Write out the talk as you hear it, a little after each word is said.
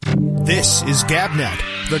This is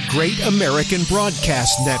GabNet, the Great American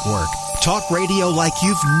Broadcast Network. Talk radio like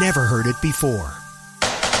you've never heard it before.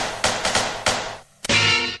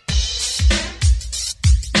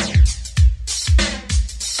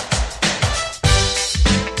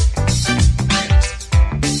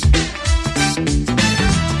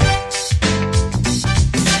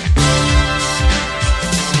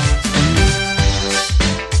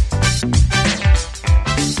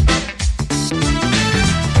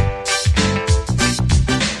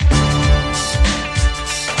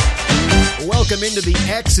 Into the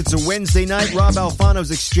X. It's a Wednesday night. Rob Alfano's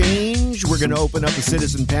Exchange. We're going to open up the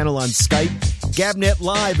citizen panel on Skype. GabNet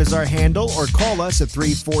Live is our handle, or call us at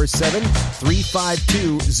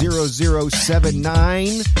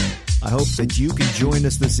 347-352-0079. I hope that you can join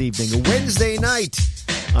us this evening. A Wednesday night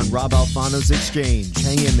on Rob Alfano's Exchange.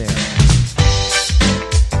 Hang in there.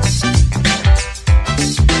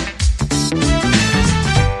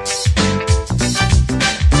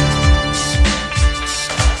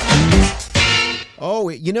 Oh,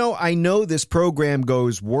 you know, I know this program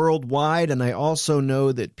goes worldwide, and I also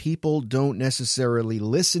know that people don't necessarily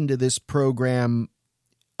listen to this program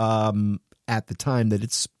at the time that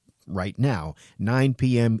it's right now, 9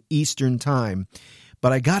 p.m. Eastern Time.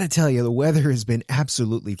 But I got to tell you, the weather has been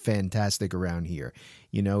absolutely fantastic around here.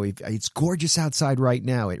 You know, it's gorgeous outside right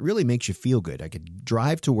now. It really makes you feel good. I could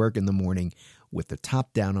drive to work in the morning with the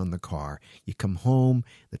top down on the car. You come home,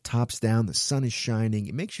 the top's down, the sun is shining.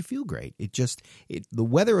 It makes you feel great. The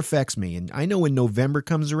weather affects me. And I know when November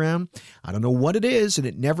comes around, I don't know what it is, and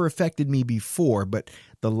it never affected me before, but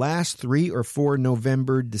the last 3 or 4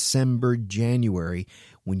 November, December, January,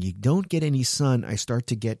 when you don't get any sun, I start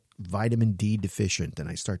to get vitamin D deficient, and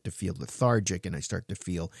I start to feel lethargic, and I start to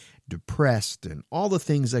feel depressed, and all the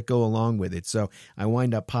things that go along with it. So I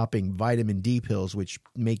wind up popping vitamin D pills, which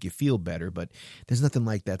make you feel better, but there's nothing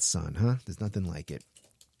like that sun, huh? There's nothing like it.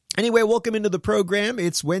 Anyway, welcome into the program.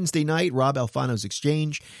 It's Wednesday night, Rob Alfano's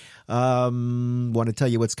Exchange. Want to tell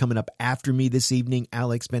you what's coming up after me this evening.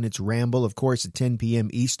 Alex Bennett's Ramble, of course, at 10 p.m.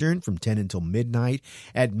 Eastern from 10 until midnight.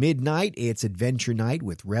 At midnight, it's Adventure Night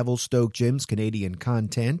with Revelstoke Jim's Canadian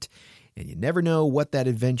content. And you never know what that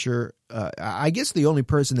adventure, I guess the only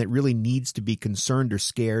person that really needs to be concerned or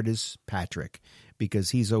scared is Patrick, because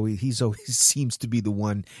he's always seems to be the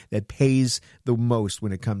one that pays the most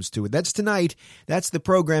when it comes to it. That's tonight. That's the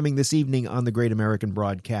programming this evening on the Great American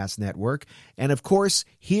Broadcast Network. And of course,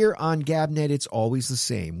 here on GabNet, it's always the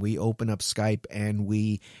same. We open up Skype and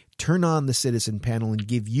we turn on the citizen panel and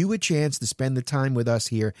give you a chance to spend the time with us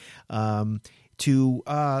here to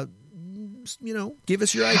give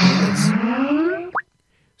us your ideas.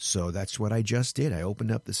 So that's what I just did. I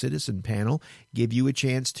opened up the citizen panel, give you a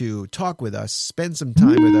chance to talk with us, spend some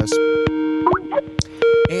time with us,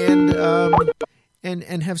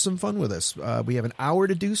 and have some fun with us. We have an hour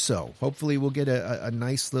to do so. Hopefully we'll get a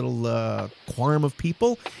nice little quorum of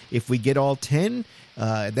people. If we get all 10,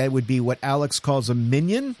 that would be what Alex calls a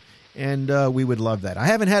minion. And we would love that. I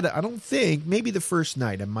haven't had, I don't think, maybe the first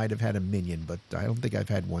night I might have had a minion, but I don't think I've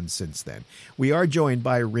had one since then. We are joined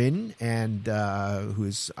by Rin, and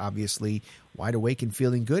who's obviously wide awake and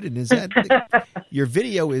feeling good. And is that your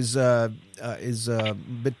video is a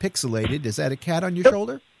bit pixelated? Is that a cat on your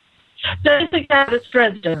shoulder? That's a cat. It's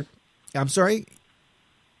Dresden. I'm sorry?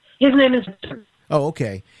 His name is. Oh,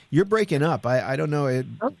 okay. You're breaking up. I don't know.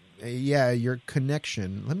 Yeah, your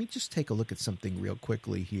connection. Let me just take a look at something real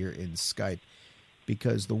quickly here in Skype,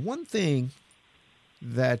 because the one thing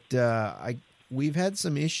that we've had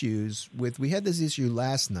some issues with, we had this issue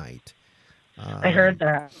last night. I heard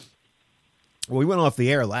that. Well, we went off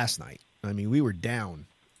the air last night. I mean, we were down,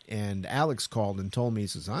 and Alex called and told me, he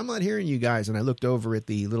says, I'm not hearing you guys. And I looked over at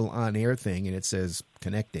the little on-air thing, and it says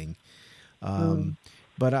connecting.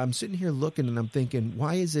 But I'm sitting here looking, and I'm thinking,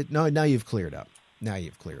 why is it? No, now you've cleared up. Now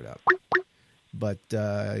you've cleared up, but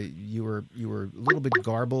you were a little bit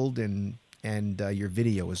garbled, and your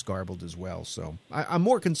video was garbled as well. So I'm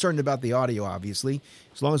more concerned about the audio, obviously,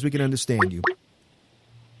 as long as we can understand you.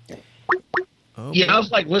 Okay. Yeah, I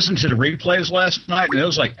was listening to the replays last night, and it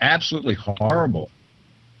was absolutely horrible.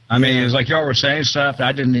 I mean, it was y'all were saying stuff that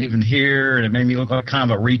I didn't even hear, and it made me look like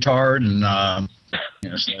kind of a retard. And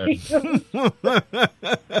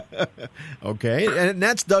okay, and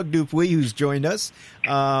that's Doug Dupuis, who's joined us.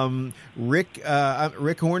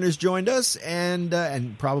 Rick Horner's joined us,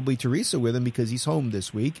 and probably Teresa with him because he's home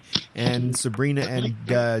this week, and Sabrina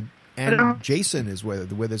and Jason is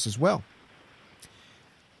with us as well.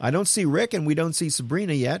 I don't see Rick, and we don't see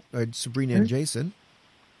Sabrina yet. Or Sabrina and Jason.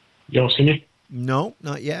 Y'all see me? No,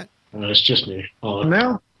 not yet. It's just me.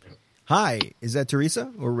 No. Hi, is that Teresa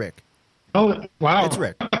or Rick? Oh, wow. It's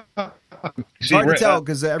Rick. It's hard to tell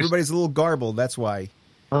because everybody's a little garbled. That's why.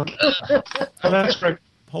 That's right.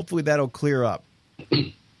 Hopefully that'll clear up.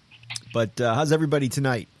 But how's everybody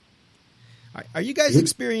tonight? Are you guys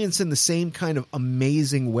experiencing the same kind of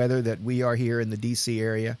amazing weather that we are here in the D.C.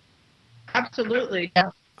 area? Absolutely.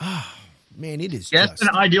 Yeah. Oh, man, it is Yeah, just... it's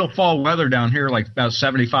an ideal fall weather down here, like about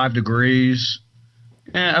 75 degrees.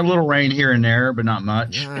 A little rain here and there, but not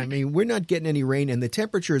much. Yeah, I mean, we're not getting any rain, and the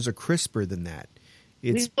temperatures are crisper than that.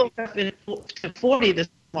 We woke up to 40 this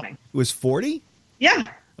morning. It was 40? Yeah.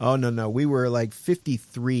 Oh, no. We were like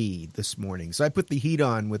 53 this morning. So I put the heat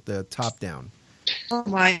on with the top down. Oh,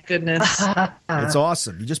 my goodness. It's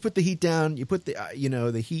awesome. You just put the heat down. You put the,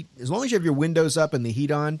 the heat. As long as you have your windows up and the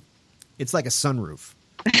heat on, it's like a sunroof.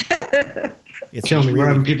 Tell me, we're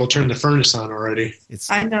having people turn the furnace on already.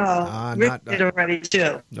 I know. Rick did already,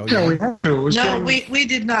 too. Oh, yeah. We have to. No, we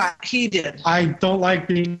did not. He did. I don't like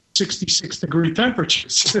being 66-degree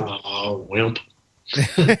temperatures. Oh, wimp.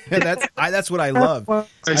 That's what I love.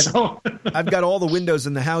 So, I've got all the windows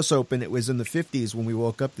in the house open. It was in the 50s when we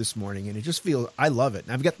woke up this morning, and it just feels, I love it.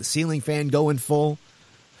 And I've got the ceiling fan going full.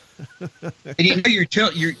 And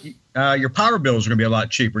your power bills are going to be a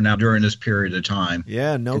lot cheaper now during this period of time.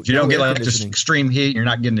 Yeah, no, you don't no get air like this conditioning. extreme heat. You're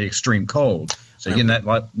not getting the extreme cold. So you're getting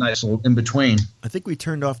that nice little in between. I think we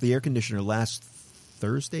turned off the air conditioner last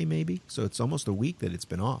Thursday, maybe. So it's almost a week that it's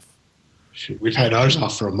been off. Shoot, we've had ours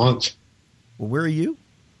off for a month. Well, where are you?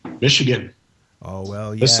 Michigan. Oh,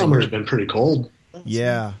 well, yeah. This summer's been pretty cold.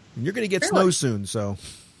 Yeah. And you're going to get snow soon, so.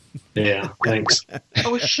 Yeah, thanks.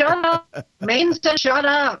 Oh, shut up. Maine said shut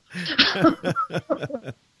up.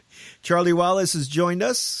 Charlie Wallace has joined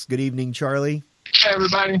us. Good evening, Charlie. Hey,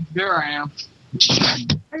 everybody. Here I am.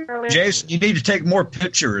 Jason, you need to take more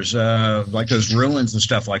pictures, like those ruins and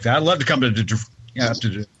stuff like that. I'd love to come to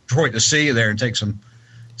Detroit to see you there and take some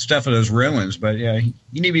stuff of those ruins. But, yeah, you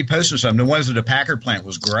need to be posting something. The ones at the Packard plant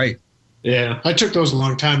was great. Yeah, I took those a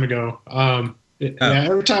long time ago. Yeah,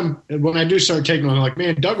 every time when I do start taking them, I'm like,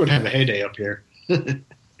 man, Doug would have a heyday up here.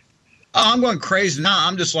 I'm going crazy. No,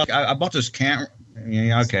 I'm just like, I bought this camera.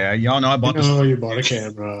 Yeah, okay, y'all know I bought this. Oh, you bought a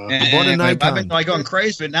camera. You bought a Nikon. I've been like going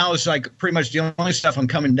crazy, but now it's like pretty much the only stuff I'm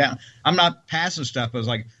coming down. I'm not passing stuff. I was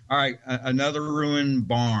like, all right, another ruined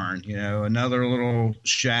barn, another little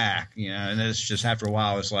shack, and it's just after a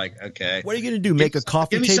while, it's like, okay. What are you going to do? Make a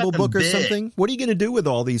coffee give me table something book or big. something? What are you going to do with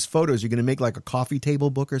all these photos? You're going to make like a coffee table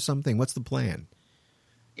book or something? What's the plan?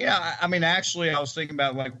 Yeah, I mean, actually, I was thinking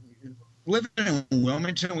about like living in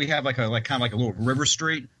Wilmington. We have like kind of like a little river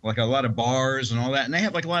street, like a lot of bars and all that, and they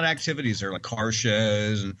have like a lot of activities there, like car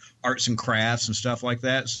shows and arts and crafts and stuff like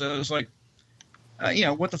that. So it's like,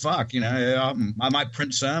 what the fuck, I might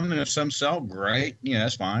print some, and if some sell, great,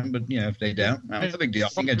 that's fine. But if they don't, no big deal.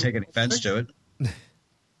 I ain't gonna take any offense to it.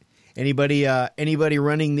 Anybody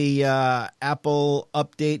running the Apple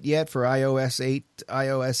update yet for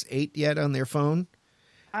iOS 8 yet on their phone?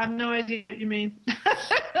 I have no idea what you mean.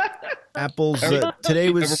 Apple's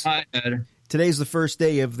today's the first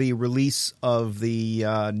day of the release of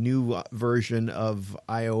the new version of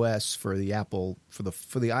iOS for the Apple for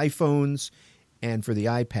the iPhones and for the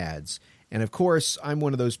iPads. And of course, I'm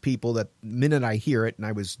one of those people that the minute I hear it, and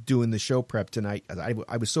I was doing the show prep tonight.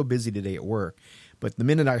 I was so busy today at work, but the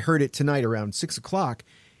minute I heard it tonight around 6:00,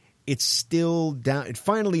 it's still down. It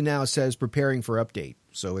finally now says preparing for update.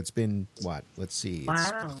 So it's been, what? Let's see.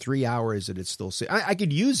 It's 3 hours that it's still saying. I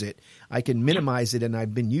could use it. I can minimize it, and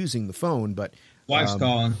I've been using the phone, but... Wife's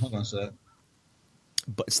calling. Hold on a sec.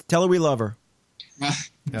 But tell her we love her.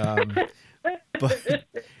 Yeah,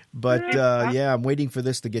 I'm waiting for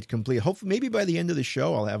this to get complete. Hopefully, maybe by the end of the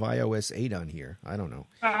show, I'll have iOS 8 on here. I don't know.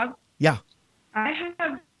 Yeah. I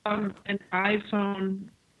have an iPhone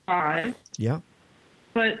 5. Yeah.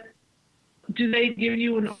 But do they give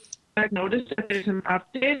you an notice that there's an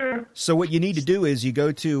update? Or? So what you need to do is you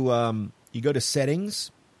go to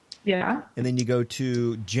settings. Yeah. And then you go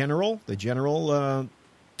to the general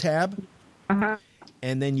tab. Uh-huh.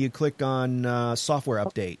 And then you click on software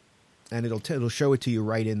update, and it'll show it to you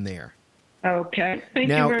right in there. Okay. Thank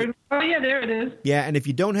you very much. Oh, yeah, there it is. Yeah, and if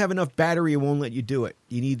you don't have enough battery, it won't let you do it.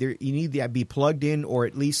 You need to be plugged in or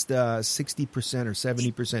at least 60% or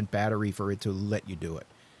 70% battery for it to let you do it.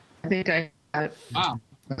 I think I got it. Wow.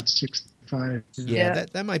 That's 65. Yeah.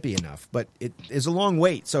 That might be enough, but it is a long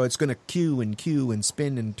wait, so it's going to queue and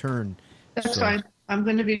spin and turn. That's fine. I'm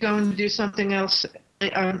going to be going to do something else.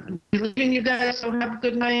 I'm leaving you guys, so have a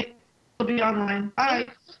good night. I'll be online. Bye.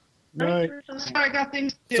 Right. Sorry, I got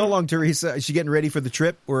things to do. So long, Teresa. Is she getting ready for the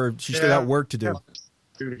trip, or she still got work to do?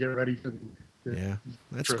 to get ready for the Yeah,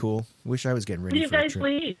 that's trip. Cool. Wish I was getting ready When for do you a guys trip.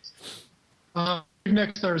 leave?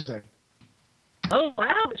 Next Thursday. Oh,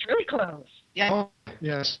 wow, it's really close. Yeah. Oh,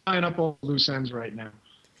 yes, tying up all loose ends right now.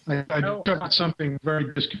 I discovered something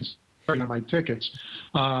very disconcerting on my tickets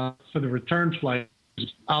for the return flight.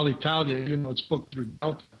 Alitalia, even though it's booked through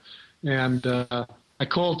Delta. And I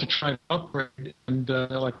called to try to upgrade, and they're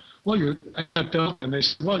like, well, you're at Delta. And they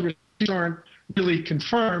said, well, your seats aren't really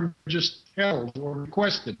confirmed, just held or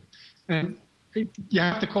requested. And you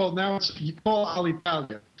have to call now. You call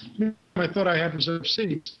Alitalia. I thought I had reserved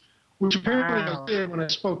seats, which apparently I did when I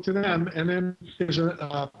spoke to them. And then there's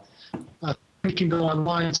you can go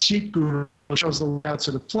online, Seat Guru, which shows the layouts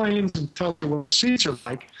of the planes and tells you what the seats are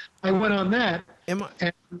like. I went on that. Can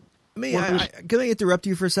I interrupt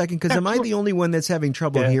you for a second? Because am I the only one that's having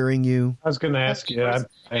trouble hearing you? I was going to ask you. I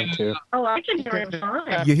too. Oh, I can hear him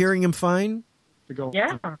fine. You're hearing him fine?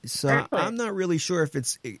 Yeah. So exactly. I'm not really sure if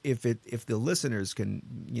the listeners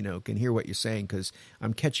can hear what you're saying, because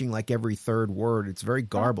I'm catching like every third word. It's very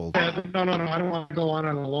garbled. No. I don't want to go on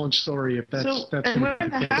a long story if that's. And we're in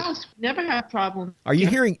the house. We never have problems. Are you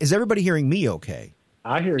hearing? Is everybody hearing me? Okay.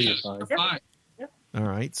 I hear you fine. All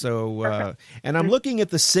right. So, and I'm looking at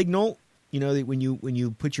the signal. You know, that when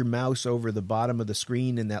you put your mouse over the bottom of the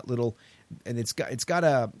screen and that little, and it's got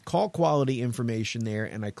a call quality information there,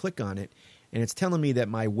 and I click on it, and it's telling me that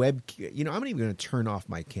my web. I'm not even going to turn off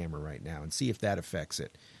my camera right now and see if that affects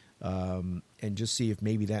it, and just see if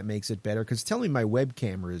maybe that makes it better, because it's telling me my web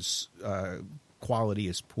camera's quality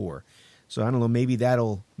is poor. So I don't know. Maybe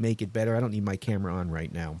that'll make it better. I don't need my camera on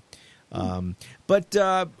right now, but.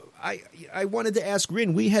 I wanted to ask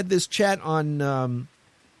Rin. We had this chat on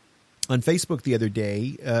Facebook the other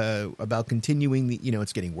day about continuing the.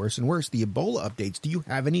 It's getting worse and worse. The Ebola updates. Do you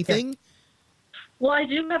have anything? Yeah. Well, I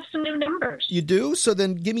do have some new numbers. You do? So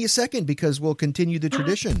then give me a second, because we'll continue the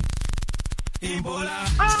tradition. Ebola,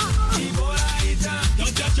 Ebola,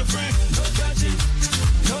 don't touch your friend, don't touch it.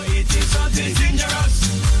 No eating something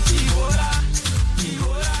dangerous.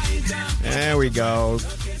 Ebola, there we go.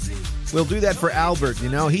 We'll do that for Albert.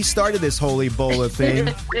 He started this whole Ebola thing.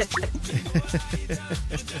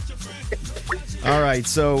 All right,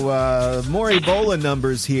 so more Ebola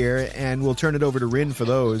numbers here, and we'll turn it over to Rin for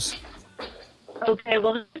those. Okay,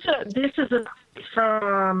 well, this is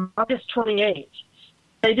from August 28th.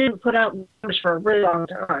 They didn't put out numbers for a really long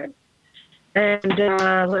time. And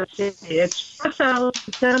let's see, it's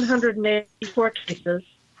 4,784 cases.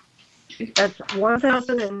 That's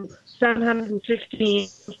 1,715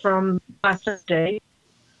 from last Sunday,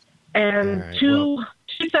 and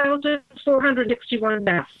 2,461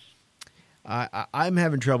 deaths. I'm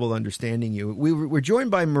having trouble understanding you. We're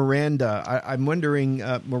joined by Miranda. I'm wondering,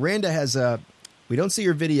 Miranda has we don't see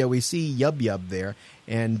her video. We see Yub Yub there,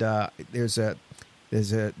 and there's an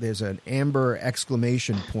amber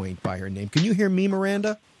exclamation point by her name. Can you hear me,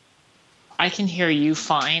 Miranda? I can hear you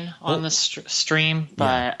fine on the stream,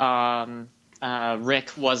 but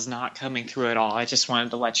Rick was not coming through at all. I just wanted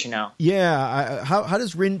to let you know. Yeah. How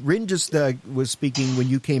does Rin just was speaking when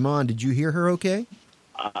you came on? Did you hear her okay?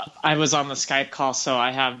 I was on the Skype call, so I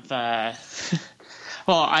have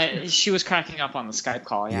she was cracking up on the Skype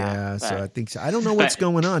call. Yeah. So I think so. I don't know what's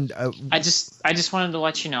going on. I just wanted to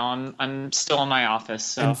let you know I'm still in my office.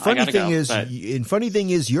 So and funny thing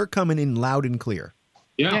is, you're coming in loud and clear.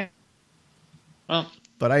 Yeah. Well,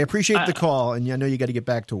 but I appreciate the call, and I know you got to get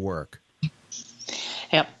back to work.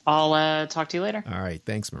 Yep, I'll talk to you later. All right,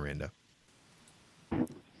 thanks, Miranda.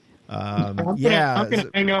 I'm gonna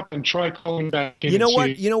hang up and try calling back in. You know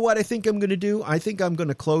what? I think I'm going to do. I think I'm going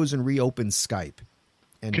to close and reopen Skype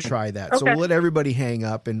and try that. Okay. So we'll let everybody hang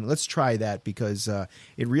up, and let's try that, because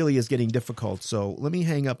it really is getting difficult. So let me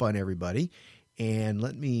hang up on everybody. And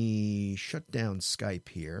let me shut down Skype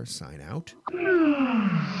here, sign out.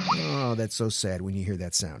 Oh, that's so sad when you hear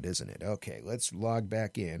that sound, isn't it? Okay, let's log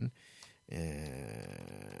back in. I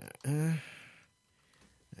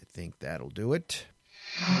think that'll do it.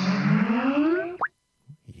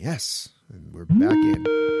 Yes, and we're back in.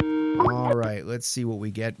 All right, let's see what we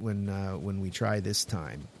get when we try this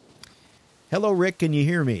time. Hello, Rick, can you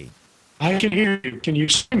hear me? I can hear you. Can you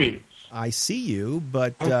see me? I see you,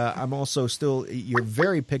 but I'm also still. You're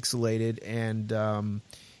very pixelated, and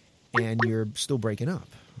you're still breaking up.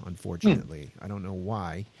 Unfortunately, I don't know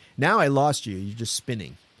why. Now I lost you. You're just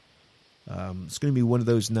spinning. It's going to be one of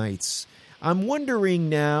those nights. I'm wondering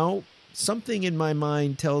now. Something in my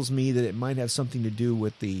mind tells me that it might have something to do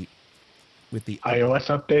with the iOS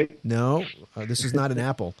update. No, this is not an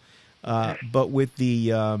Apple, but with the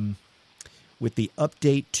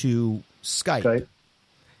update to Skype.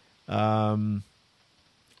 I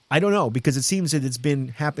don't know, because it seems that it's been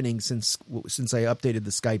happening since I updated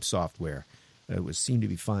the Skype software. It seemed to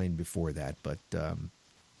be fine before that, but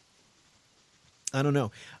I don't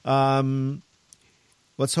know.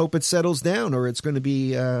 Let's hope it settles down, or it's going to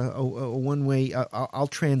be a one-way. I'll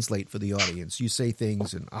translate for the audience. You say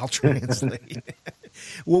things, and I'll translate.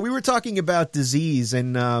 Well, we were talking about disease,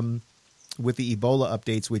 and with the Ebola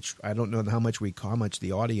updates, which I don't know how much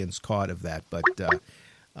the audience caught of that, but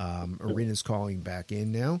Irina's calling back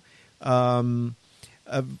in now.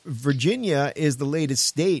 Virginia is the latest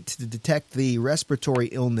state to detect the respiratory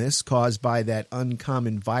illness caused by that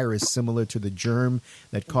uncommon virus similar to the germ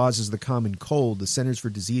that causes the common cold. The Centers for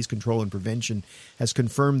Disease Control and Prevention has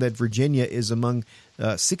confirmed that Virginia is among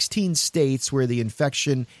 16 states where the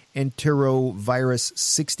infection enterovirus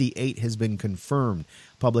 68 has been confirmed.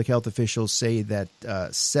 Public health officials say that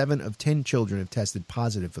 7 of 10 children have tested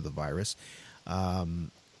positive for the virus.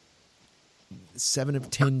 7 of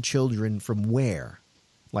 10 children from where?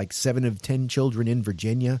 Like 7 of 10 children in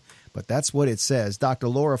Virginia, but that's what it says. Dr.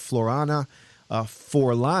 Laura Forlana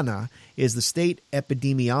is the state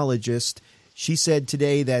epidemiologist. She said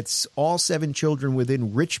today that's all 7 children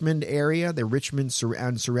within Richmond area, the Richmond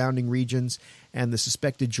and surrounding regions, and the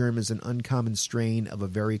suspected germ is an uncommon strain of a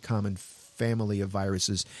very common family of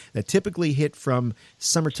viruses that typically hit from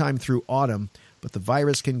summertime through autumn, but the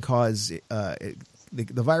virus can cause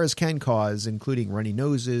the virus can cause, including runny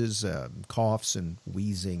noses, coughs, and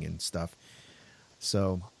wheezing and stuff.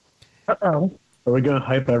 So, are we going to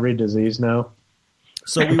hype every disease now?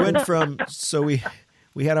 So we went from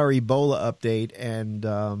we had our Ebola update, and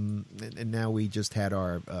now we just had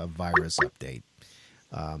our virus update,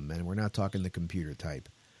 and we're not talking the computer type.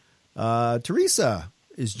 Teresa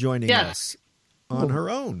is joining us on her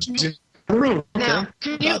own. Now,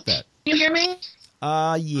 can you hear me?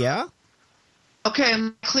 Yeah. Okay,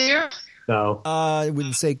 am I clear? No. I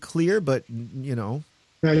wouldn't say clear, but, you know.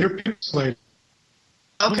 Yeah, you're pixelated.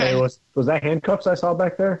 Okay. Hey, was that handcuffs I saw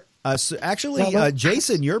back there? So actually,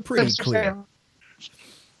 Jason, you're pretty clear.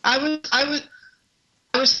 I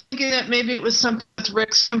was thinking that maybe it was something with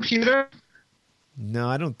Rick's computer. No,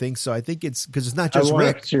 I don't think so. I think it's because it's not just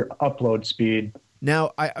Rick. It's your upload speed.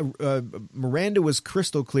 Now, Miranda was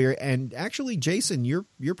crystal clear, and actually, Jason,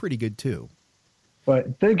 you're pretty good too.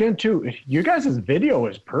 But then again, too, you guys' video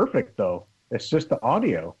is perfect, though. It's just the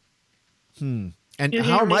audio. And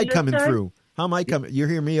how am I coming through? How am I coming? You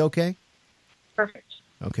hear me okay? Perfect.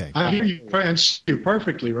 Okay. I hear you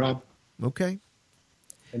perfectly, Rob. Okay.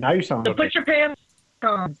 And now you sound So okay. put your pants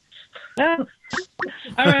on. Oh.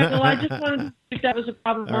 All right. Well, I just wanted to see if that was a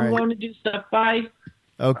problem. All I'm right. going to do stuff. Bye.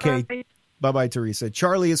 Okay. Bye. Bye-bye, Teresa.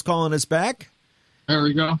 Charlie is calling us back. There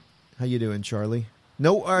we go. How you doing, Charlie?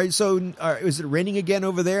 No, all right. So, is it raining again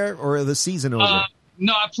over there, or is the season over?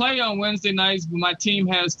 No, I play on Wednesday nights, but my team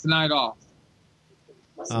has tonight off.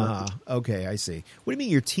 Okay, I see. What do you mean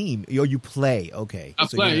your team? You play? Okay. I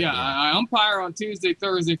play, yeah. I umpire on Tuesday,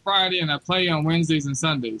 Thursday, Friday, and I play on Wednesdays and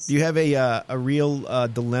Sundays. Do you have a real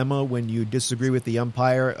dilemma when you disagree with the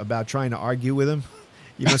umpire about trying to argue with him?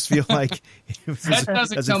 You must feel like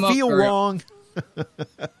does it feel wrong?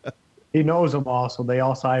 He knows them all, so they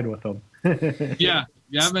all side with him. Yeah,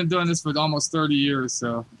 I've been doing this for almost 30 years,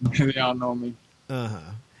 so they all know me.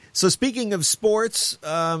 So speaking of sports,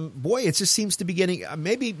 boy, it just seems to be getting.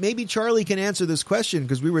 Maybe Charlie can answer this question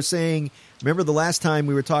because we were saying. Remember the last time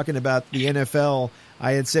we were talking about the NFL?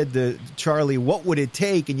 I had said to Charlie, "What would it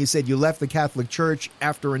take?" And you said you left the Catholic Church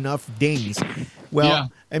after enough dings. Well, yeah.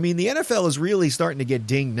 I mean, the NFL is really starting to get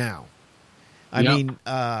dinged now. I mean,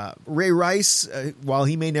 Ray Rice, while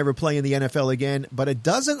he may never play in the NFL again, but a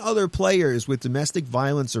dozen other players with domestic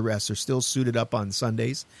violence arrests are still suited up on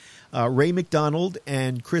Sundays. Ray McDonald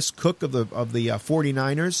and Chris Cook of the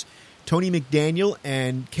 49ers, Tony McDaniel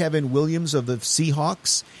and Kevin Williams of the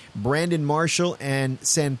Seahawks, Brandon Marshall and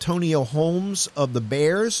Santonio Holmes of the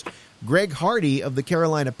Bears, Greg Hardy of the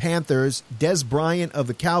Carolina Panthers, Des Bryant of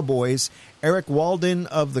the Cowboys, Eric Walden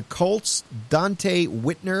of the Colts, Dante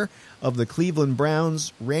Whitner of the Cleveland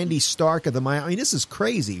Browns, Randy Stark of the Miami. I mean, this is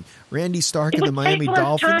crazy. Randy Stark of the Miami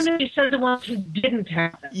Dolphins. He said the ones who didn't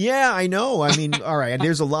have them. Yeah, I know. I mean, all right. And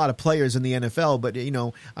there's a lot of players in the NFL, but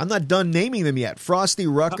I'm not done naming them yet. Frosty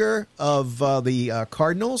Rucker of the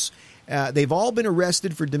Cardinals. They've all been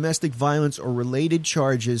arrested for domestic violence or related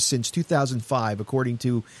charges since 2005, according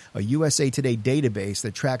to a USA Today database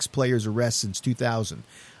that tracks players' arrests since 2000.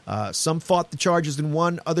 Some fought the charges and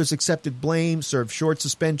won. Others accepted blame, served short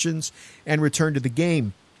suspensions, and returned to the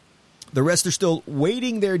game. The rest are still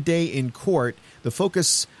waiting their day in court. The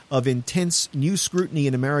focus of intense new scrutiny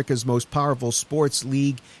in America's most powerful sports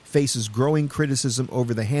league faces growing criticism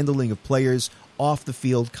over the handling of players'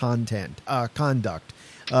 off-the-field conduct.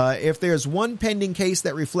 If there's one pending case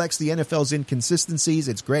that reflects the NFL's inconsistencies,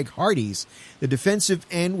 it's Greg Hardy's. The defensive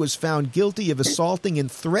end was found guilty of assaulting and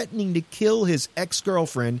threatening to kill his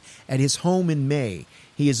ex-girlfriend at his home in May.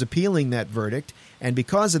 He is appealing that verdict, and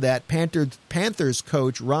because of that, Panthers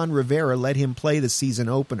coach Ron Rivera let him play the season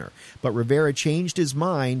opener. But Rivera changed his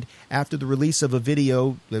mind after the release of a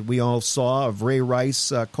video that we all saw of Ray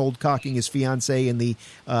Rice cold cocking his fiancée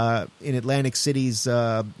in Atlantic City's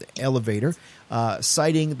elevator,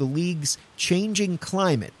 citing the league's changing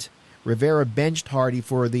climate. Rivera benched Hardy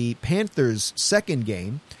for the Panthers' second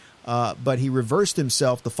game, but he reversed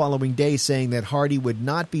himself the following day, saying that Hardy would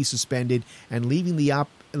not be suspended and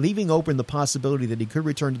leaving open the possibility that he could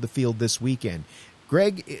return to the field this weekend.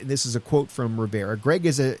 Greg, this is a quote from Rivera, Greg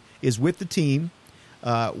is with the team.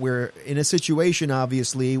 We're in a situation,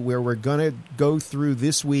 obviously, where we're going to go through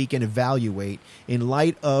this week and evaluate. In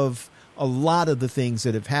light of a lot of the things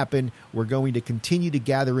that have happened, we're going to continue to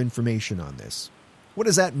gather information on this. What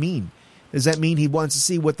does that mean? Does that mean he wants to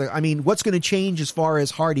see what's going to change as far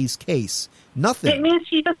as Hardy's case? Nothing. It means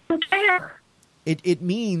he doesn't care. It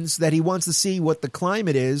means that he wants to see what the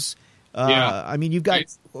climate is. You've got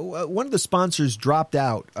one of the sponsors dropped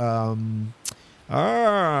out. I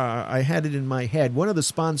had it in my head. One of the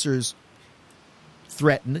sponsors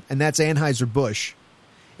threatened, and that's Anheuser-Busch.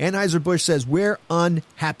 Anheuser-Busch says, we're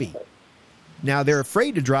unhappy. Now, they're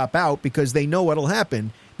afraid to drop out because they know what'll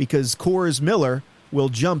happen, because Coors Miller will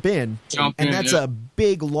jump in, and that's a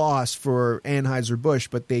big loss for Anheuser-Busch.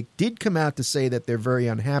 But they did come out to say that they're very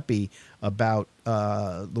unhappy about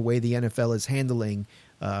the way the NFL is handling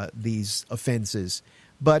these offenses.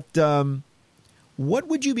 But what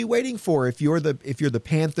would you be waiting for if you're the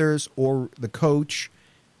Panthers or the coach?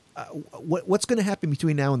 What's going to happen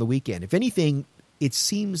between now and the weekend? If anything, it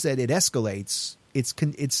seems that it escalates. It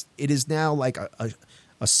is now like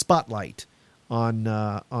a spotlight on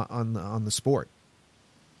the sport,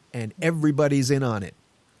 and everybody's in on it.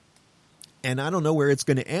 And I don't know where it's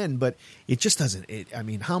going to end, but it just doesn't.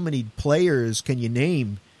 How many players can you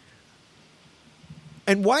name?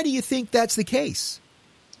 And why do you think that's the case?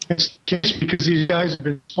 It's because these guys have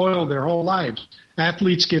been spoiled their whole lives.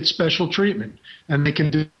 Athletes get special treatment, and they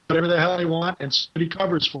can do whatever the hell they want, and somebody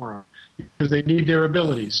covers for them because they need their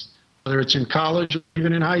abilities. Whether it's in college or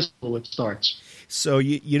even in high school, it starts. So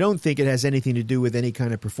you don't think it has anything to do with any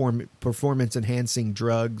kind of performance-enhancing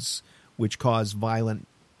drugs which cause violent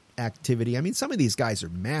activity? I mean, some of these guys are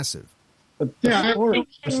massive. But the sport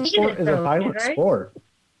is a violent sport.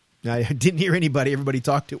 I didn't hear anybody. Everybody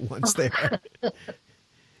talked at once there.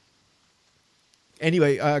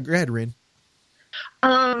 Anyway, go ahead, Rin.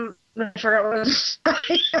 I forgot what I was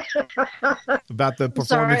about the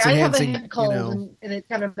performance enhancing. I have a head cold, and it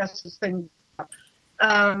kind of messes things up.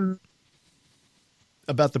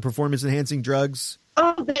 About the performance enhancing drugs.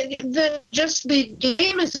 Oh, the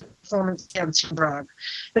game is a performance enhancing drug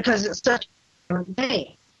because it's such a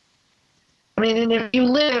game. And if you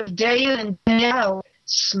live day in and day out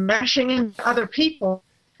smashing into other people,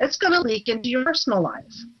 it's going to leak into your personal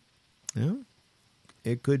life. Yeah.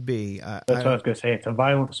 It could be. That's what I was going to say. It's a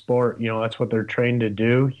violent sport. That's what they're trained to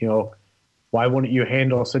do. Why wouldn't you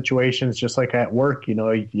handle situations just like at work?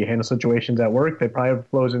 You handle situations at work, they probably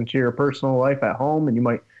flows into your personal life at home, and you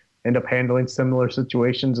might end up handling similar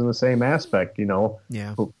situations in the same aspect,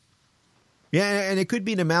 Yeah. Yeah, and it could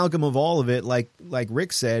be an amalgam of all of it. Like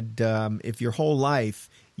Rick said, if your whole life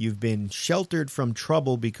you've been sheltered from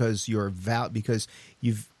trouble because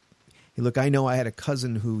you've look, I know I had a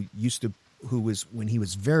cousin who was, when he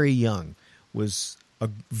was very young, was a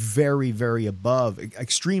very, very above,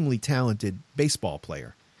 extremely talented baseball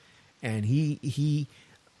player. And he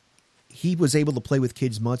was able to play with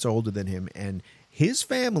kids much older than him. And his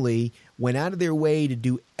family went out of their way to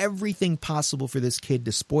do everything possible for this kid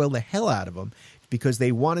to spoil the hell out of him because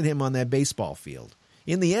they wanted him on that baseball field.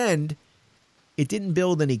 In the end, it didn't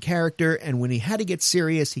build any character, and when he had to get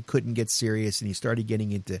serious, he couldn't get serious, and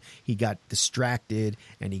he got distracted,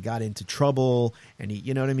 and he got into trouble, and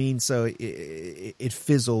you know what I mean? So it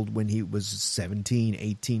fizzled when he was 17,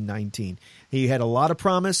 18, 19. He had a lot of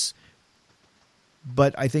promise,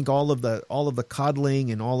 but I think all of the coddling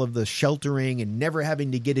and all of the sheltering and never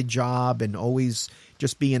having to get a job and always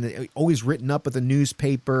written up with a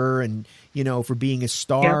newspaper and, for being a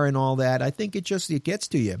star and all that, I think it gets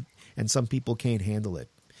to you. And some people can't handle it.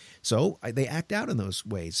 So they act out in those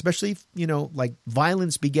ways, especially if, like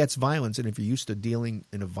violence begets violence. And if you're used to dealing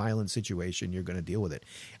in a violent situation, you're going to deal with it.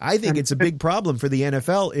 I think it's a big problem for the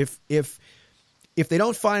NFL. If they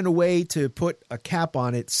don't find a way to put a cap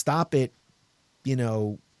on it, stop it,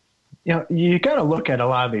 You know, you got to look at a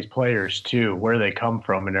lot of these players too, where they come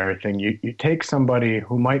from and everything. You take somebody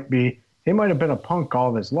who might have been a punk all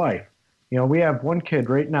of his life. You know, we have one kid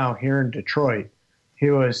right now here in Detroit. He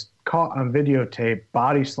was caught on videotape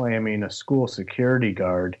body slamming a school security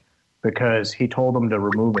guard because he told him to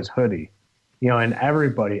remove his hoodie. You know, and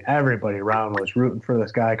everybody around was rooting for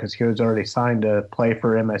this guy because he was already signed to play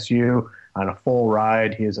for MSU on a full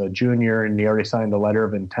ride. He is a junior, and he already signed a letter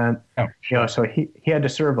of intent. Oh, sure. You know, so he had to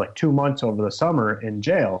serve like 2 months over the summer in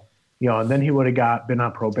jail. You know, and then he would have been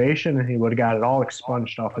on probation, and he would have got it all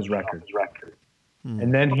expunged off his record.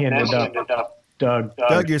 And then he ended up,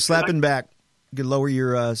 Doug, you're slapping back. You can lower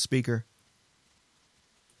your speaker.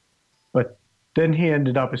 But then he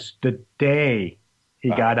ended up, the day he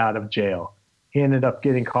got out of jail, he ended up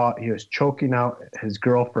getting caught. He was choking out his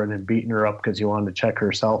girlfriend and beating her up because he wanted to check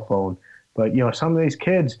her cell phone. But, you know, some of these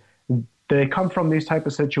kids, they come from these type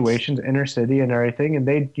of situations, inner city and everything, and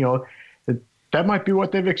they, you know, that might be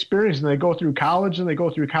what they've experienced. And they go through college, they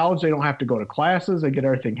don't have to go to classes. They get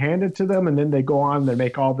everything handed to them, and then they go on, they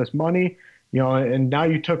make all this money, you know, and now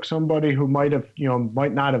you took somebody who might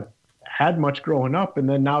not have had much growing up, and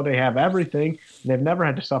then now they have everything, and they've never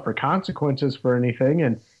had to suffer consequences for anything,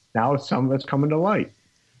 and now some of it's coming to light.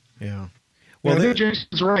 Yeah. Well, I think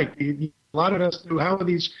Jason's right. A lot of us do. How are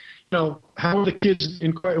these, you know, how are the kids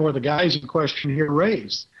or the guys in question here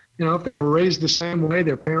raised? You know, if they were raised the same way,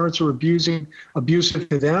 their parents were abusive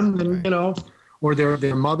to them, then, you know, or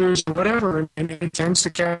their mothers or whatever, and it tends to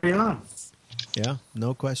carry on. Yeah,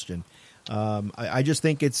 no question. I just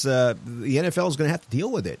think it's the NFL is going to have to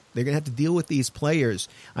deal with it. They're going to have to deal with these players.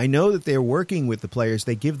 I know that they're working with the players.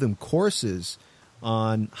 They give them courses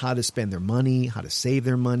on how to spend their money, how to save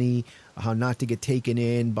their money, how not to get taken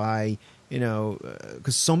in by, you know,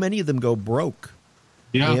 because so many of them go broke.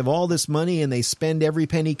 Yeah. They have all this money and they spend every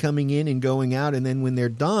penny coming in and going out, and then when they're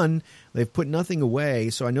done, they've put nothing away.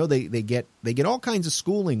 So I know they get all kinds of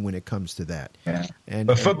schooling when it comes to that. Yeah.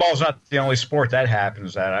 But football's not the only sport that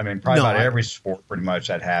happens. Every sport pretty much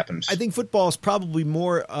that happens. I think football is probably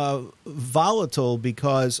more volatile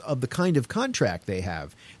because of the kind of contract they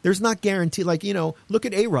have. There's not guarantee. Like, you know, look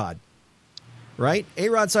at A-Rod. Right?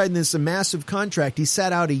 A-Rod signed this massive contract. He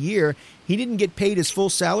sat out a year. He didn't get paid his full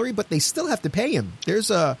salary, but they still have to pay him.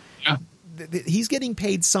 He's getting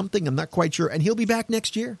paid something. I'm not quite sure. And he'll be back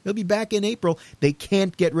next year. He'll be back in April. They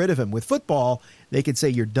can't get rid of him. With football, they could say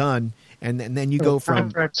you're done. And then you go from.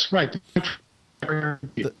 That's right.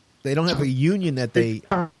 They don't have a union that they.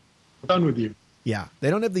 Done with you. Yeah. They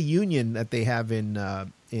don't have the union that they have in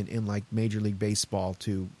like Major League Baseball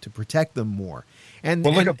to protect them more.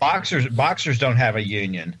 Look at boxers. Boxers don't have a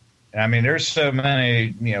union. I mean, there's so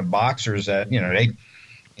many, you know, boxers that, you know, they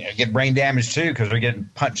get brain damage too because they're getting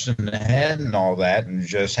punched in the head and all that, and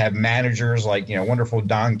just have managers like, you know, wonderful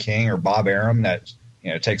Don King or Bob Arum that,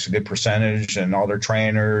 you know, takes a good percentage, and all their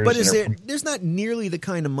trainers. But there's not nearly the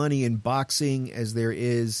kind of money in boxing as there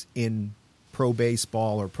is in pro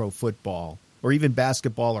baseball or pro football or even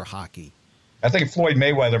basketball or hockey. I think Floyd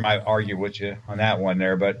Mayweather might argue with you on that one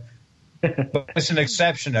there, but it's an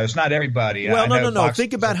exception, though. It's not everybody. Well, no.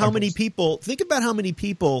 Think about how many people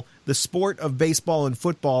the sport of baseball and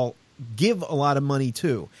football give a lot of money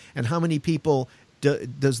to, and how many people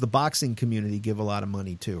does the boxing community give a lot of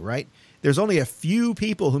money to, right? There's only a few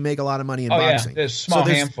people who make a lot of money in boxing. Yeah, there's a small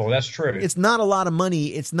handful. That's true. It's not a lot of money.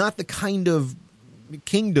 It's not the kind of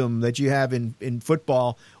kingdom that you have in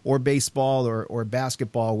football or baseball or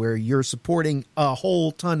basketball where you're supporting a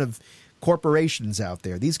whole ton of corporations out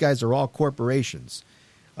there. These guys are all corporations.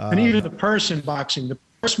 And even the purse in boxing, the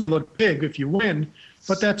purse will look big if you win,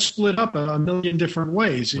 but that's split up a million different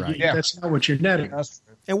ways. Right. That's not what you're netting.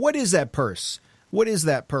 And what is that purse?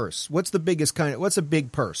 What's the biggest kind? What's a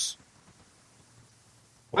big purse?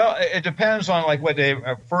 Well, it depends on like what they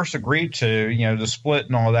first agreed to, you know, the split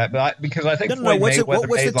and all that. But because I think what's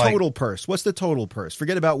the total purse? What's the total purse?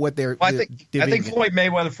 Forget about what they're. I think Floyd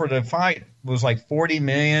Mayweather for the fight was like $40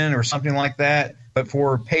 million or something like that. But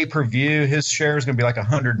for pay-per-view, his share is going to be like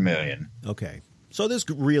 $100 million. Okay, so there's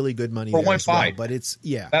really good money for one fight. But it's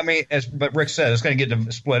I mean, but Rick said it's going to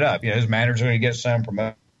get split up. You know, his manager's going to get some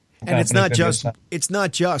promotion. And it's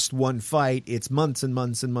not just one fight. It's months and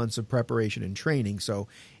months and months of preparation and training. So,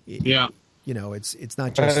 you know, it's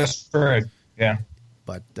not just. That's right. Yeah.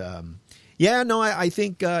 But I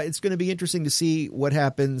think it's going to be interesting to see what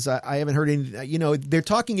happens. I haven't heard any. You know, they're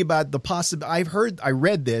talking about the possible. I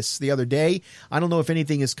read this the other day. I don't know if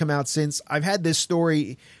anything has come out since. I've had this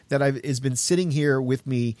story that has been sitting here with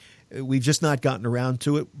me. We've just not gotten around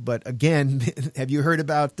to it. But again, have you heard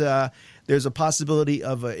about? There's a possibility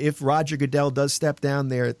of if Roger Goodell does step down,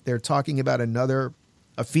 they're talking about another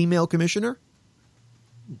A female commissioner?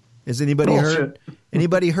 Has anybody heard?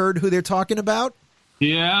 Anybody heard who they're talking about?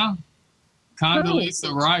 Yeah,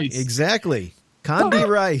 Condoleezza Rice. Exactly, Condi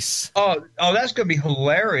Rice. Oh, that's going to be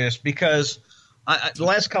hilarious because the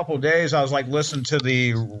last couple of days I was like listening to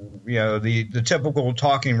the typical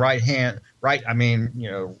talking right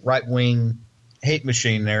wing hate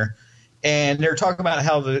machine there. And they're talking about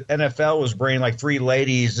how the NFL was bringing like 3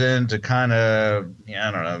 ladies in to kind of,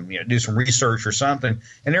 do some research or something.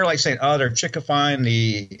 And they're like saying, they're chickifying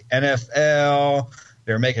the NFL.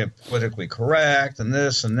 They're making it politically correct and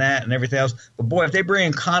this and that and everything else. But boy, if they bring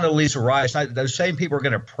in Condoleezza Rice, those same people are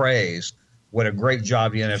going to praise what a great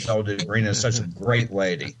job the NFL did bringing in such a great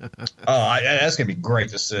lady. That's going to be great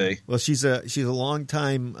to see. Well, she's a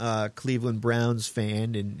longtime Cleveland Browns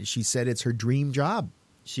fan, and she said it's her dream job.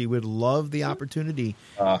 She would love the opportunity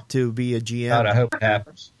to be a GM. God, I hope it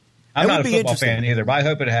happens. I'm not a football fan either, but I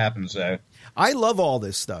hope it happens, though. I love all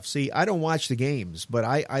this stuff. See, I don't watch the games, but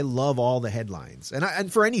I love all the headlines.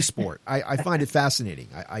 And for any sport, I find it fascinating.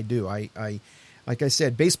 I do. I like I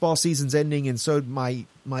said, baseball season's ending, and so my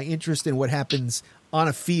interest in what happens on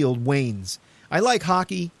a field wanes. I like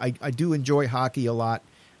hockey. I do enjoy hockey a lot.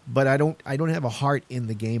 But I don't have a heart in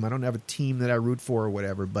the game. I don't have a team that I root for or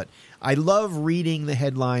whatever. But I love reading the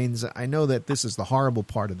headlines. I know that this is the horrible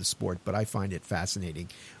part of the sport, but I find it fascinating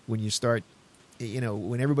when you start,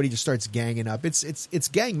 when everybody just starts ganging up. It's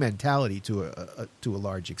gang mentality to a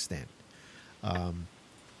large extent, and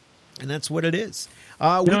that's what it is.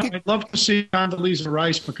 I'd love to see Condoleezza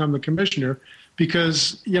Rice become the commissioner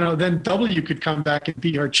because then W could come back and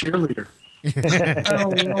be our cheerleader.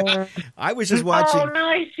 Lord. I was just watching. Oh, now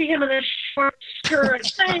I see him in a short skirt.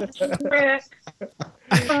 Thanks, Rick.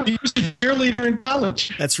 He was a cheerleader in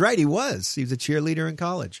college. That's right, he was. He was a cheerleader in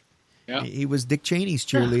college. Yeah. He was Dick Cheney's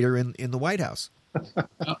cheerleader in the White House.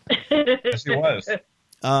 Yes, he was.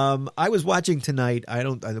 I was watching tonight.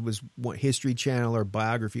 It was History Channel or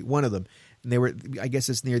Biography, one of them. And they were. I guess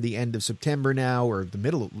it's near the end of September now, or the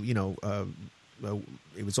middle.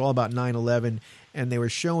 It was all about 9/11, and they were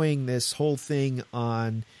showing this whole thing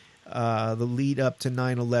on the lead up to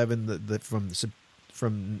 9/11,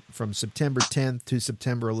 from September 10th to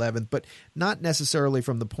September 11th, but not necessarily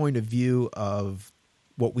from the point of view of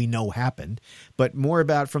what we know happened, but more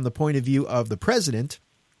about from the point of view of the president.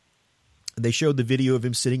 They showed the video of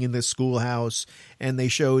him sitting in the schoolhouse, and they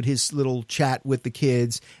showed his little chat with the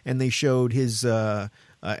kids, and they showed his and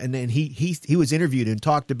then he was interviewed and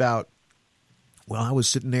talked about. Well, I was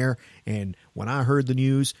sitting there, and when I heard the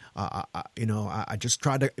news, I just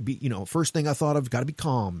tried to be, first thing I thought of, got to be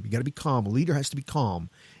calm. You got to be calm. A leader has to be calm.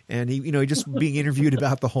 And he, just being interviewed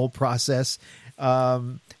about the whole process.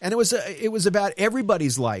 And it was about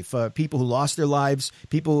everybody's life. People who lost their lives,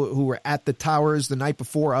 people who were at the towers the night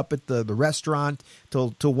before, up at the restaurant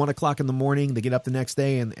till 1:00 in the morning. They get up the next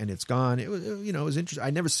day and it's gone. It was, it was interesting.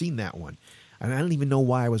 I'd never seen that one, and I don't even know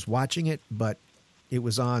why I was watching it, but it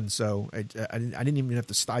was on, so I didn't even have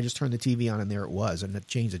to. I just turned the TV on, and there it was, and it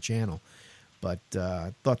changed the channel. But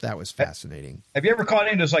I thought that was fascinating. Have you ever caught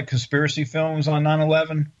any of those conspiracy films on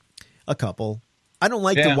 9/11? A couple. I don't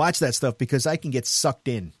like to watch that stuff because I can get sucked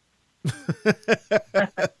in. Well,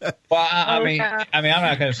 I mean, I'm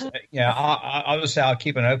not going to. I'll just say I'll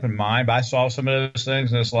keep an open mind. But I saw some of those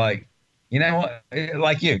things, and it's like,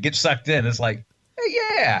 like you get sucked in. It's like.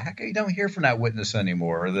 Yeah, how come you don't hear from that witness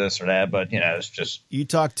anymore, or this or that? But it's just you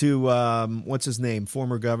talk to what's his name,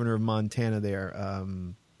 former governor of Montana there,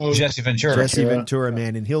 Jesse Ventura. Jesse Ventura,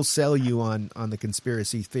 man, and he'll sell you on the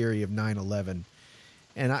conspiracy theory of 9/11.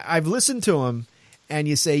 And I've listened to him, and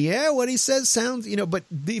you say, yeah, what he says sounds, but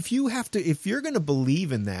if you're going to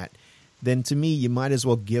believe in that, then to me you might as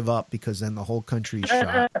well give up because then the whole country's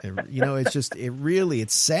shot. And,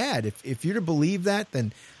 it's sad if you're to believe that,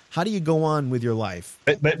 then. How do you go on with your life?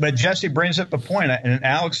 But Jesse brings up the point, and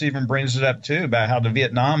Alex even brings it up too about how the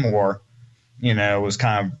Vietnam War, was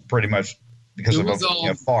kind of pretty much because of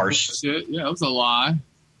a farce. Bullshit. Yeah, it was a lie.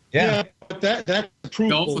 Yeah, but that's proof.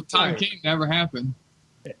 Gulf of Tonkin never happened.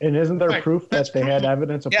 And isn't there proof that they had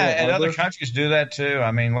evidence of? Yeah, and other countries do that too.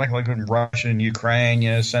 I mean, like in Russia and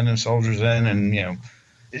Ukraine, sending soldiers in, and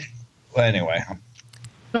Well, anyway,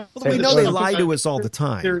 we know they lie to us all the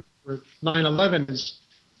time. 9/11 is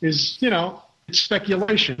it's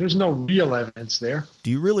speculation. There's no real evidence there. Do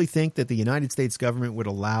you really think that the United States government would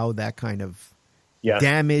allow that kind of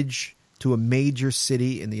damage to a major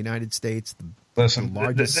city in the United States, the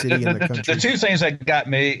largest city in the country? The two things that got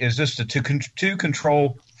me is just to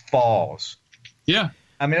control falls. Yeah.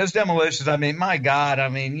 I mean, those demolitions, my God,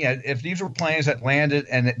 if these were planes that landed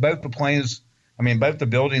and both the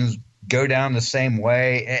buildings go down the same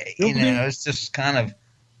way, it's just kind of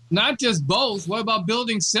Not just both. What about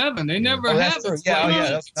Building 7? They never had that's true. it.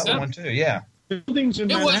 Yeah, that's another one too. Yeah. Buildings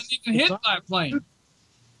in It Manhattan wasn't even hit by a plane.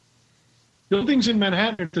 Buildings in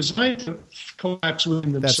Manhattan are designed to collapse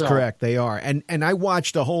within themselves. That's correct. They are. And I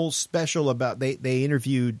watched a whole special about they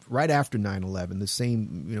interviewed right after 9/11, the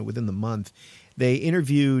same, within the month. They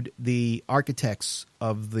interviewed the architects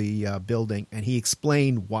of the building, and he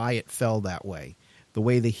explained why it fell that way, the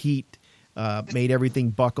way the heat made everything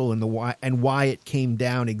buckle, and why it came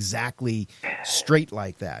down exactly straight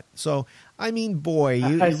like that. So, I mean, boy,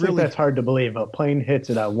 I think that's hard to believe. A plane hits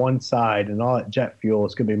it on one side, and all that jet fuel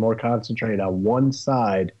is going to be more concentrated on one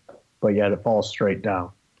side, but yet it falls straight down.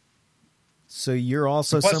 So you're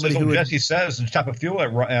also Plus, somebody who Jesse says the type of fuel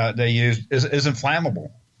that they use is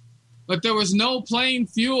inflammable. But there was no plane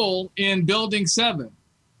fuel in Building 7.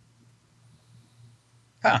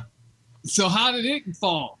 Huh. So how did it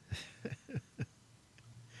fall?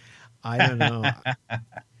 I don't know.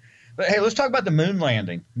 But hey, let's talk about the moon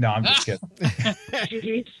landing. No, I'm just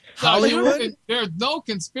kidding. Hollywood? There's no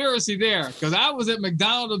conspiracy there, because I was at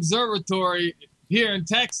McDonald Observatory here in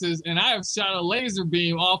Texas, and I have shot a laser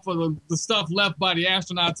beam off of the stuff left by the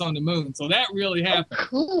astronauts on the moon. So that really happened.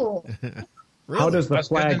 Cool. Really? How does the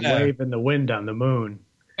flag wave in the wind on the moon?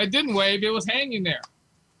 It didn't wave. It was hanging there.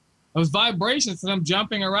 It was vibrations from them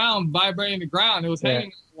jumping around, vibrating the ground. It was hanging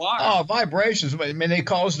in the water. Oh, vibrations. I mean, they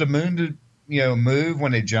caused the moon to, move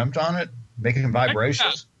when they jumped on it, making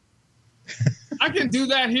vibrations. I can do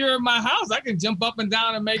that here in my house. I can jump up and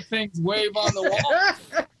down and make things wave on the wall.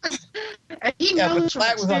 But the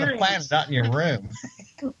flag was on the planet, not in your room.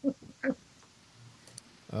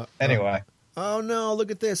 Anyway. Oh, no,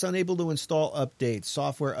 look at this. Unable to install updates.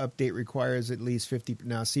 Software update requires at least 50.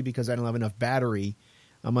 Now, see, because I don't have enough battery,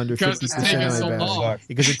 I'm under 50% of my battery.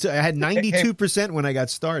 Because I had 92% when I got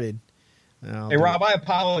started. Hey, Rob, I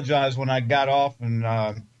apologize when I got off, and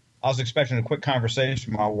I was expecting a quick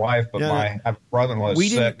conversation with my wife, but my brother-in-law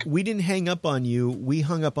is sick. We didn't hang up on you. We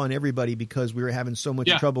hung up on everybody because we were having so much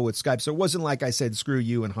trouble with Skype. So it wasn't like I said, screw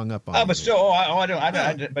you, and hung up on you. But still,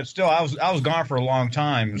 I was gone for a long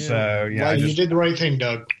time. Yeah. So, you did the right thing,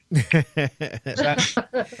 Doug.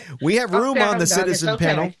 We have room on the citizen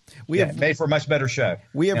panel. We have made for a much better show.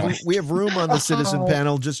 We have room on the citizen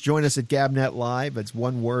panel. Just join us at Gabnet Live. It's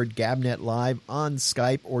one word, Gabnet Live on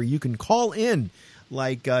Skype, or you can call in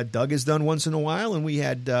like Doug has done once in a while, and we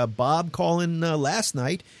had Bob call in last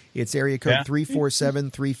night. It's area code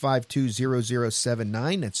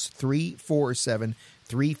 347-352-0079. That's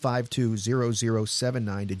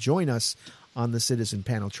 347-352-0079 to join us on the citizen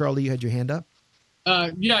panel. Charlie, you had your hand up?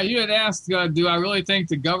 You had asked, do I really think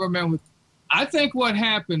the government would... I think what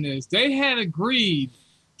happened is they had agreed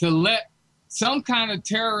to let some kind of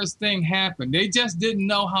terrorist thing happen. They just didn't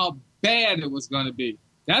know how bad it was going to be.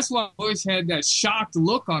 That's why Bush had that shocked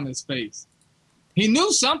look on his face. He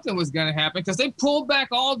knew something was going to happen because they pulled back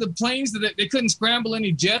all the planes that they couldn't scramble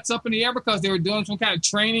any jets up in the air because they were doing some kind of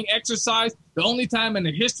training exercise. The only time in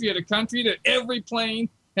the history of the country that every plane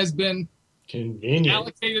has been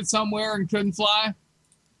allocated somewhere and couldn't fly,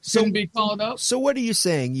 couldn't be called up. So what are you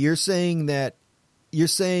saying? You're saying that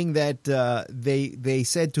they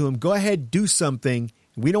said to him, "Go ahead, do something.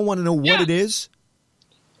 We don't want to know what it is.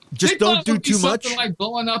 Just don't do too much." Something like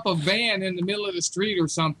blowing up a van in the middle of the street or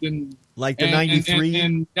something. Like the 93?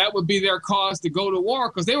 And that would be their cause to go to war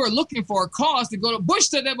because they were looking for a cause to go to. Bush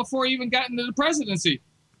said that before he even got into the presidency.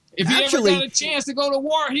 If he ever got a chance to go to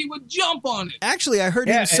war, he would jump on it. Actually, I heard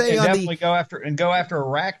him say go after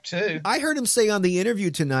Iraq too. I heard him say on the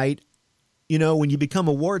interview tonight, when you become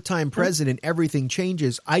a wartime president, everything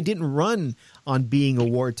changes. I didn't run on being a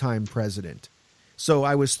wartime president. So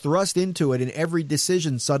I was thrust into it, and every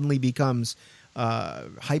decision suddenly becomes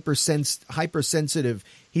hypersensitive.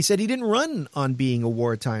 He said he didn't run on being a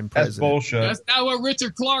wartime president. That's bullshit. That's not what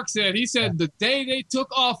Richard Clark said. He said the day they took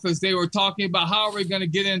office, they were talking about how are we going to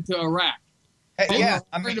get into Iraq. He said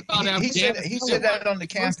that on the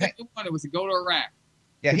campaign. First thing they wanted was to go to Iraq.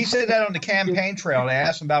 Yeah, he said that on the campaign trail. They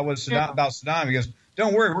asked him about Saddam. He goes,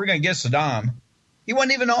 "Don't worry, we're going to get Saddam." He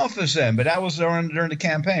wasn't even in office then, but that was during the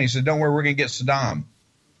campaign. He said, "Don't worry, we're going to get Saddam."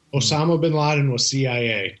 Osama bin Laden was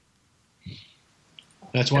CIA.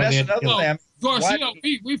 That's why. Of course,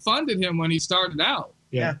 we funded him when he started out.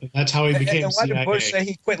 Yeah, that's how he became and why CIA. did Bush say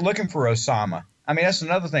he quit looking for Osama? I mean, that's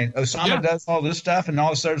another thing. Osama does all this stuff, and all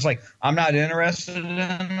of a sudden it's like, I'm not interested in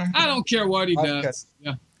him. I don't care what he does.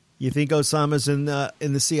 Yeah. You think Osama's in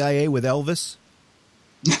the CIA with Elvis?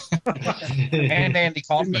 And Andy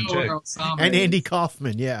Kaufman, too. And Andy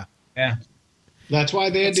Kaufman, yeah. Yeah. That's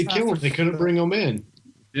why they had to kill him. They couldn't bring him in.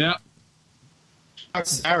 Yeah.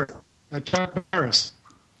 Chuck Barris.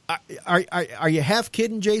 Are you half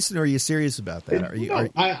kidding, Jason, or are you serious about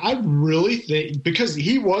that? I really think because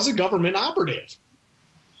he was a government operative.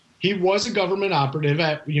 He was a government operative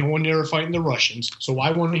when they were fighting the Russians. So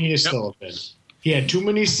why wouldn't he still have been? He had too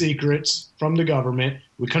many secrets from the government.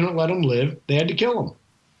 We couldn't let him live. They had to kill him.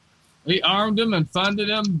 We armed him and funded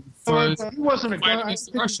him. He wasn't a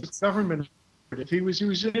government. He was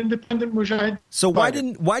an independent mujahid. So why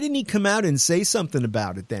didn't he come out and say something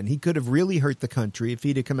about it then? He could have really hurt the country if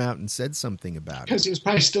he'd have come out and said something about it. Because he was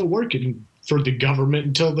probably still working for the government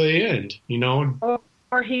until the end,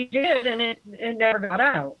 Or he did, and it never got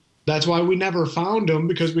out. That's why we never found him,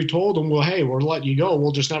 because we told him, well, hey, we're letting you go.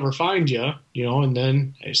 We'll just never find you, and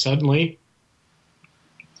then suddenly,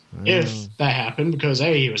 if that happened, because,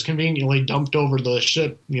 hey, he was conveniently dumped over the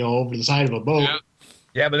ship, over the side of a boat.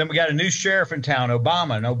 Yeah, but then we got a new sheriff in town,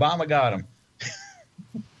 Obama, and Obama got him.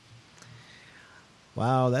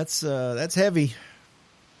 Wow, that's heavy.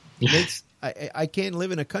 I can't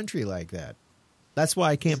live in a country like that. That's why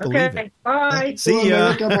I can't believe it. Bye. See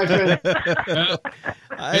ya.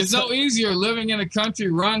 It's no easier living in a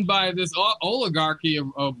country run by this oligarchy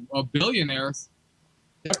of billionaires.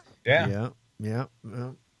 Yeah.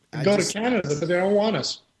 Well, go to Canada, but they don't want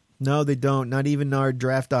us. No, they don't. Not even our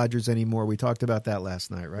draft dodgers anymore. We talked about that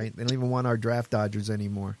last night, right? They don't even want our draft dodgers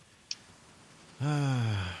anymore.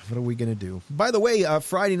 What are we going to do? By the way,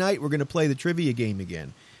 Friday night we're going to play the trivia game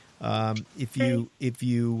again. If you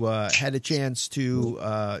had a chance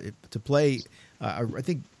to play, I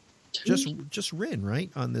think just Rin,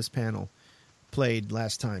 right, on this panel played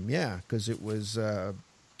last time. Yeah, because it was. I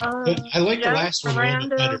like the last one a little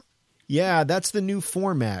bit better. Yeah, that's the new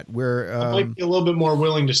format where I might be a little bit more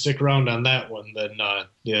willing to stick around on that one than the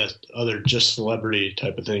other just celebrity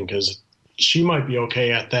type of thing, because she might be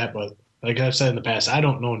okay at that, but like I've said in the past, I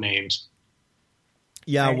don't know names.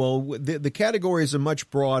 Yeah, well, the categories are much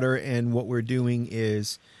broader, and what we're doing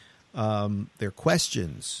is they're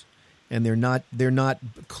questions, and they're not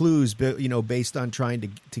clues, based on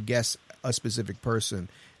trying to guess a specific person.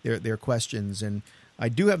 They're questions, and I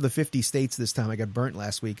do have the 50 states this time. I got burnt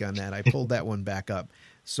last week on that. I pulled that one back up.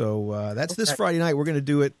 So that's this Friday night. We're going to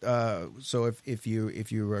do it. So if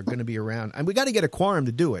you are going to be around, and we got to get a quorum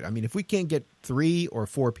to do it. I mean, if we can't get 3 or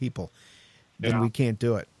 4 people, then we can't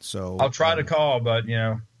do it. So I'll try to call, but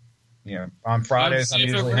on Fridays I'm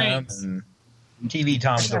usually home, and TV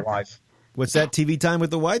time with the wife. What's that, TV time with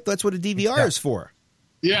the wife? That's what a DVR is for.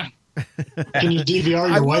 Yeah. Can you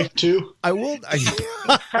DVR your wife too? I will. I'd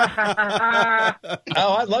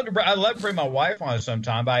love to bring my wife on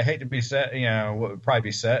sometime, but I hate to be set. What would probably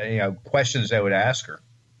be set. Questions they would ask her.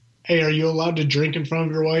 Hey, are you allowed to drink in front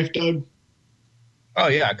of your wife, Doug? Oh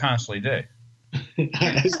yeah, I constantly do.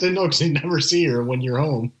 I just didn't know because you never see her when you're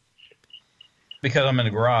home. Because I'm in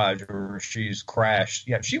the garage or she's crashed.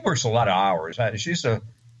 Yeah, she works a lot of hours. She's the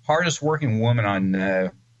hardest working woman I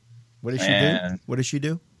know. What does she do? What does she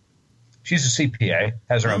do? She's a CPA,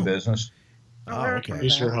 has her own business. Oh, okay.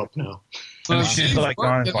 Needs your help now. Well, she's like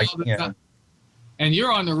on, and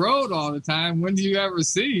you're on the road all the time. When do you ever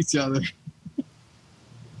see each other?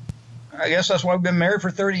 I guess that's why we've been married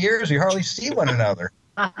for 30 years. We hardly see one another.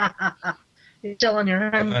 You're still on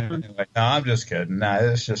your honeymoon. Anyway, no, I'm just kidding. No,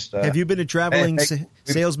 it's just. Have you been a traveling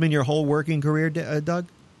salesman your whole working career, Doug?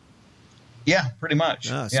 Yeah, pretty much.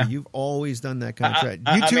 So you've always done that kind of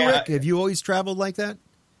travel. You too, Rick? Have you always traveled like that?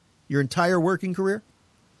 Your entire working career?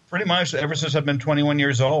 Pretty much ever since I've been 21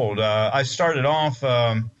 years old. I started off,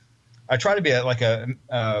 I tried to be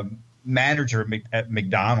a manager at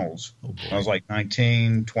McDonald's. Oh, I was like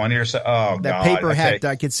 19, 20 or so. Oh, that God, paper hat,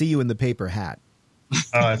 I could see you in the paper hat.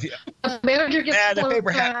 Manager gets the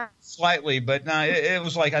paper hat slightly, but no, it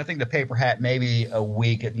was like I think the paper hat maybe a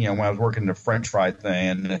week when I was working the French fry thing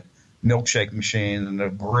and the milkshake machine and the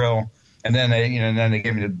grill. And then they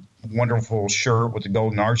gave me the wonderful shirt with the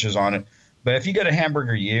golden arches on it. But if you go to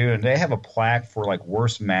Hamburger U and they have a plaque for like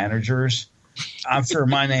worst managers, I'm sure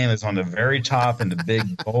my name is on the very top in the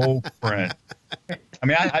big bold print. I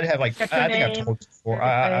mean, I'd have like I think I've told this before.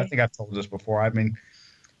 I think I've told this before. I mean,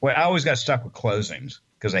 I always got stuck with closings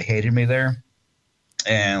because they hated me there,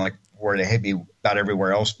 and like where they hate me about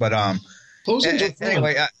everywhere else. But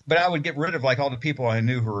anyway, but I would get rid of like all the people I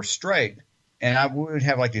knew who were straight. And I would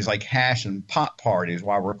have like these like hash and pot parties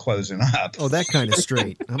while we're closing up. Oh, that kind of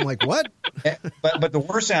straight. I'm like, what? But the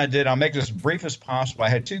worst thing I did, I'll make this brief as possible. I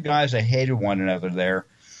had 2 guys that hated one another there,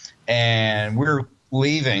 and we were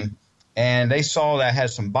leaving, and they saw that I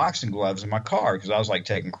had some boxing gloves in my car because I was like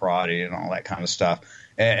taking karate and all that kind of stuff.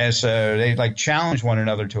 And so they like challenged one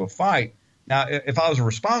another to a fight. Now, if I was a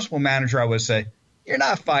responsible manager, I would say, "You're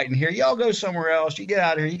not fighting here. Y'all go somewhere else. You get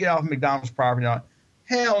out of here. You get off McDonald's property."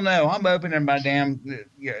 Hell no. I'm opening my damn.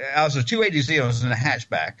 I was a 280Z. I was in a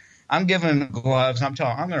hatchback. I'm giving them gloves. I'm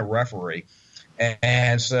going to referee.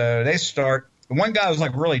 And so they start. One guy was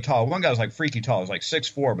like really tall. One guy was like freaky tall. He was like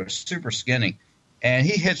 6'4", but super skinny. And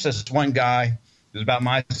he hits this one guy who's about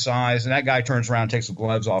my size, and that guy turns around and takes the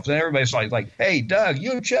gloves off. And everybody's like, hey, Doug,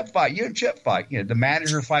 you and Chip fight. The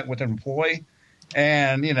manager fight with an employee.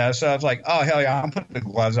 And, so I was like, oh, hell yeah, I'm putting the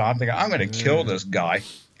gloves on. I'm thinking, I'm going to kill this guy.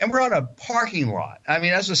 And we're on a parking lot. I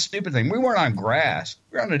mean, that's a stupid thing. We weren't on grass.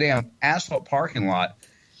 We were on a damn asphalt parking lot.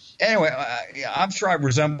 Anyway, I'm sure I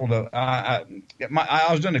resembled I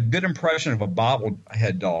was doing a good impression of a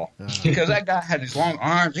bobblehead doll because that guy had these long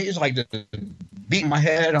arms. He was like beating my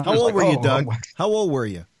head. How old were you, Doug? How old were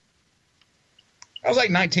you? I was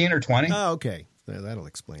like 19 or 20. Oh, okay. That'll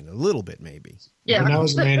explain a little bit, maybe. Yeah. When I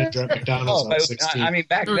was a manager at McDonald's, I was 16. I mean,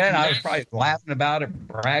 back then I was probably laughing about it,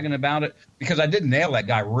 bragging about it, because I did nail that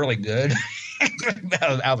guy really good.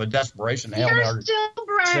 out of a desperation. You're still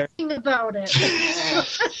bragging about it.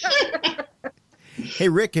 Hey,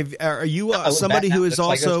 Rick, are you somebody who is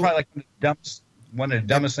also... That's probably one of the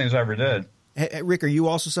dumbest things I ever did. Hey, Rick, are you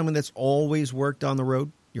also someone that's always worked on the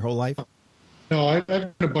road your whole life? No, I've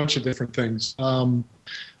done a bunch of different things.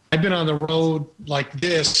 I've been on the road like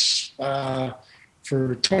this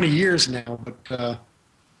for 20 years now, but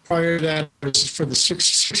prior to that, for the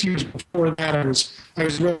six years before that, I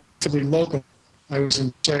was relatively local. I was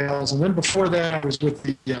in sales, and then before that, I was with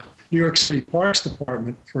the New York City Parks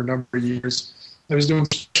Department for a number of years. I was doing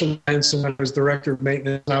special events, and I was director of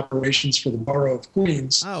maintenance and operations for the borough of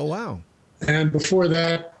Queens. Oh, wow. And before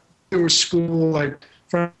that, there was school. I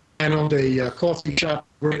owned a coffee shop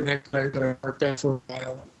right next that I worked at for a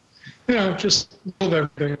while. Just love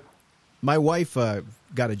everything. My wife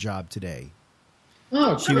got a job today.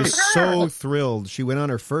 Oh, she was so thrilled. She went on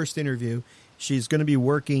her first interview. She's going to be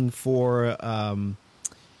working for an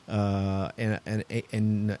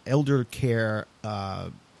elder care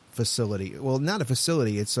facility. Well, not a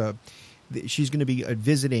facility. She's going to be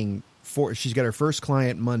visiting she's got her first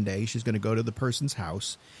client Monday. She's going to go to the person's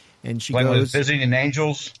house, and she goes visiting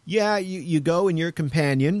angels. Yeah, you go and you're a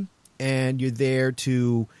companion, and you're there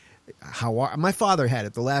to. My father had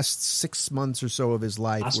it the last 6 months or so of his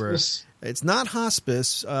life. Hospice? Where it's not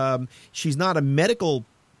hospice. She's not a medical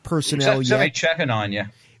personnel yet. Somebody checking on you,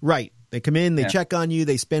 right? They come in, they check on you.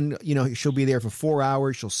 They spend, she'll be there for 4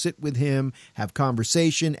 hours. She'll sit with him, have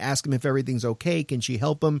conversation, ask him if everything's okay. Can she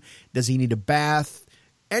help him? Does he need a bath?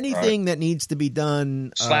 Anything that needs to be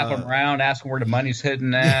done. Slap him around, ask him where the money's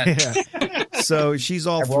hidden at. Yeah. So she's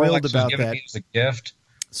all thrilled about that. As a gift.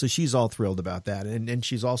 So she's all thrilled about that, and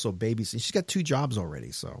she's also babysitting. She's got 2 jobs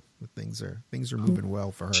already, so things are moving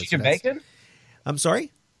well for her. Is she Jamaican? I'm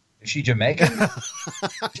sorry? Is she Jamaican?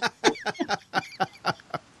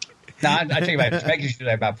 No, I think about Jamaican. She's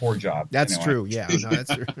about 4 jobs. That's anyway. True. Yeah, no,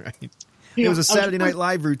 that's true. Right. It was a Saturday Night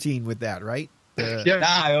Live routine with that, right? Nah,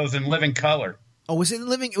 it was in Living Color. Oh, was it in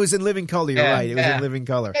Living? It was in Living Color. You're right. It was in Living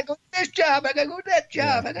Color. I gotta go to this job. I gotta go to that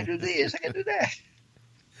job. I gotta do this. I gotta do that.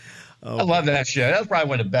 Oh, I love that show. That was probably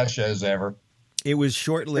one of the best shows ever. It was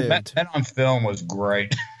short-lived. Men on Film was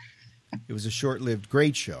great. It was a short-lived,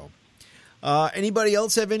 great show. Anybody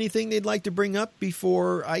else have anything they'd like to bring up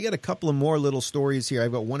before? I got a couple of more little stories here.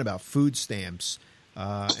 I've got one about food stamps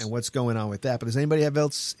and what's going on with that. But does anybody have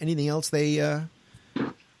anything else they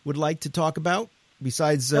would like to talk about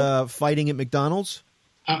besides fighting at McDonald's?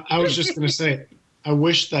 I was just going to say, I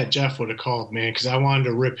wish that Jeff would have called, man, because I wanted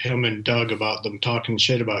to rip him and Doug about them talking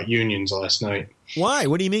shit about unions last night. Why?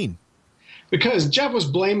 What do you mean? Because Jeff was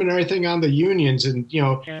blaming everything on the unions. And,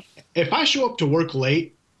 if I show up to work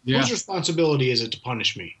late, whose responsibility is it to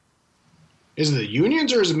punish me? Is it the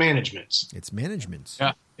unions or is it management's? It's management's.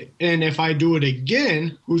 Yeah. And if I do it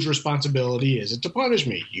again, whose responsibility is it to punish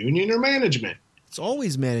me? Union or management? It's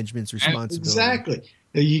always management's responsibility. Exactly.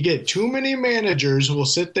 You get too many managers who will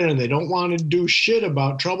sit there and they don't want to do shit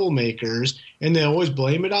about troublemakers, and they always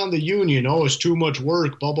blame it on the union. Oh, it's too much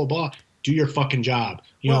work, blah, blah, blah. Do your fucking job.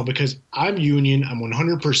 Because I'm union, I'm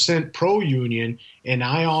 100% pro-union, and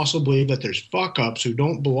I also believe that there's fuck-ups who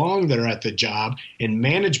don't belong there at the job, and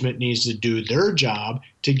management needs to do their job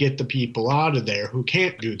to get the people out of there who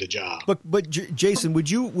can't do the job. But Jason,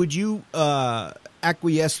 would you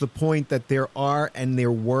acquiesce the point that there are, and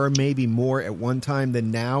there were maybe more at one time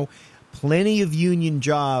than now, plenty of union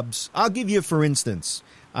jobs? I'll give you, for instance,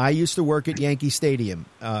 I used to work at Yankee Stadium.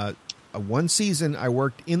 One season, I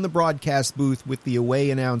worked in the broadcast booth with the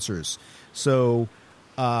away announcers. So,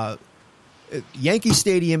 Yankee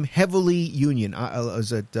Stadium, heavily union. I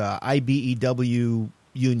was at IBEW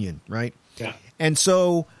union, right? Yeah. And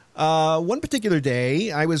so One particular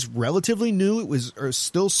day, I was relatively new. It was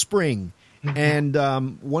still spring. And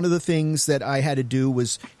one of the things that I had to do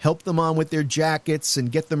was help them on with their jackets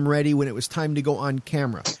and get them ready when it was time to go on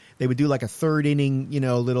camera. They would do like a third inning,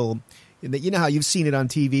 little... You know how you've seen it on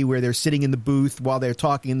TV where they're sitting in the booth while they're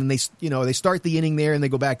talking, and then they start the inning there and they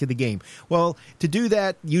go back to the game. Well, to do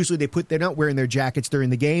that, usually they're not wearing their jackets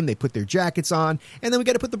during the game. They put their jackets on, and then we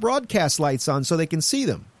got to put the broadcast lights on so they can see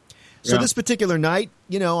them. So this particular night,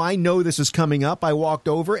 I know this is coming up. I walked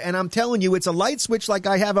over, and I'm telling you, it's a light switch like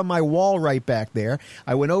I have on my wall right back there.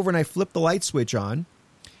 I went over and I flipped the light switch on,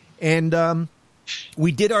 and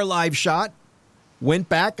we did our live shot. Went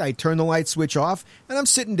back, I turned the light switch off, and I'm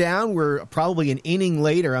sitting down. We're probably an inning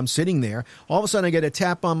later. I'm sitting there. All of a sudden, I get a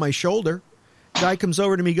tap on my shoulder. Guy comes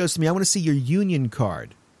over to me, goes to me, "I want to see your union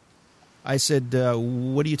card." I said,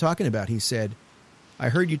 "What are you talking about?" He said, "I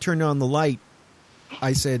heard you turned on the light."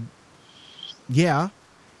 I said, "Yeah."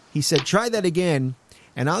 He said, "Try that again,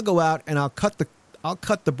 and I'll go out and I'll cut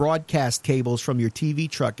the broadcast cables from your TV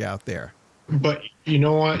truck out there." But you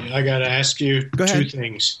know what? I got to ask you two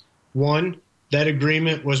things. One, that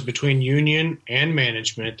agreement was between union and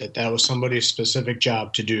management that was somebody's specific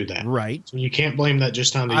job to do that. Right. So you can't blame that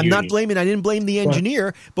just on the union. I'm not blaming. I didn't blame the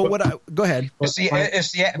engineer, but go ahead. It's the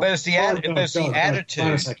attitude.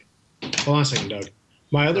 Hold on a second, Doug.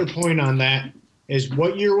 My other point on that is,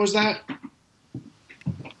 what year was that?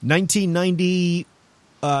 1990.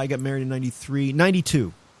 I got married in 93.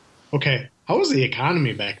 92. Okay. How was the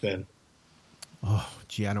economy back then? Oh,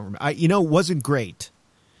 gee, I don't remember. It wasn't great.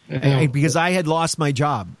 Because I had lost my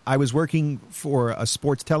job. I was working for a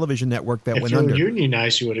sports television network that went under. If you were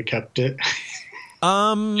unionized, you would have kept it.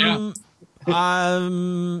 No,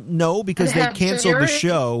 because they canceled the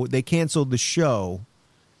show. They canceled the show,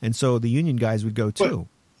 and so the union guys would go too.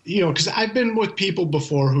 But, because I've been with people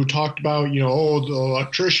before who talked about, the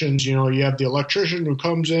electricians. You have the electrician who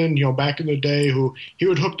comes in, back in the day, who he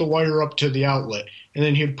would hook the wire up to the outlet, and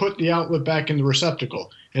then he'd put the outlet back in the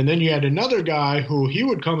receptacle. And then you had another guy who he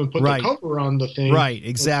would come and put the cover on the thing. Right,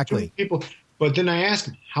 exactly. People. But then I asked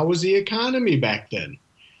him, how was the economy back then?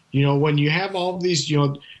 When you have all these,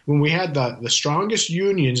 when we had the strongest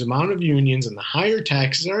amount of unions and the higher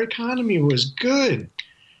taxes, our economy was good.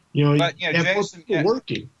 Jason,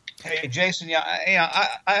 working. Hey, Jason,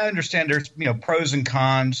 I understand there's, pros and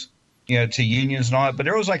cons, to unions and all that. But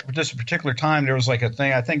there was this particular time, there was a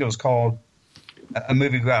thing, I think it was called a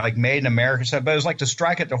movie like Made in America, but it was like the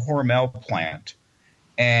strike at the Hormel plant.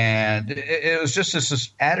 And it was just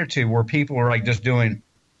this attitude where people were just doing,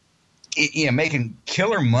 making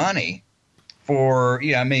killer money for,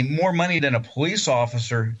 more money than a police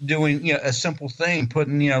officer doing, a simple thing,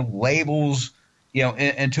 putting, labels,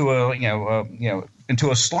 into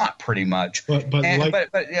a slot pretty much. But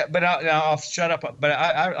I'll shut up. But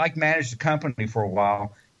I managed the company for a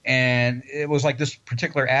while. And it was this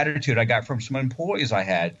particular attitude I got from some employees I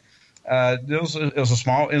had. It was a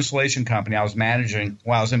small installation company I was managing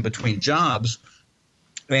while I was in between jobs.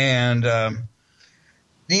 And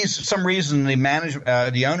some reason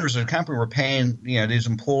the owners of the company were paying these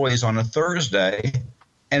employees on a Thursday,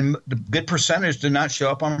 and the good percentage did not show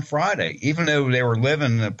up on Friday, even though they were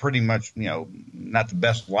living a pretty much not the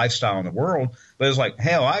best lifestyle in the world. But it was like,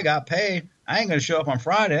 hell, I got paid. I ain't going to show up on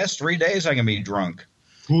Friday. That's 3 days I can be drunk.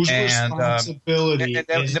 Whose responsibility?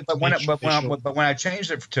 But when I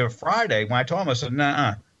changed it to Friday, when I told them, I said,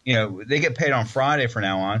 "Nah, they get paid on Friday from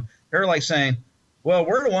now on." They're saying, "Well,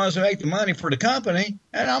 we're the ones who make the money for the company,"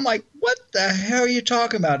 and I'm like, "What the hell are you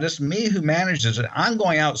talking about? It's me who manages it. I'm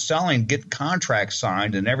going out selling, get contracts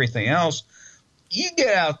signed, and everything else. You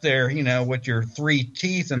get out there, with your 3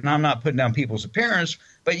 teeth, and I'm not putting down people's appearance."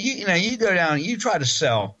 But you go down, you try to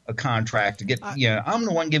sell a contract to get, I'm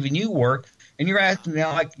the one giving you work. And you're acting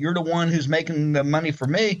now like you're the one who's making the money for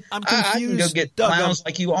me. I'm confused. I can go get clowns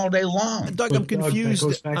like you all day long. Doug, I'm confused. That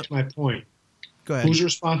goes back to my point. Go ahead. Whose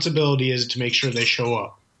responsibility is it to make sure they show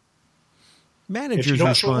up? Manager's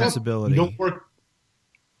responsibility. You don't work.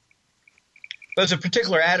 But it's a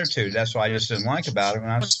particular attitude. That's what I just didn't like about it.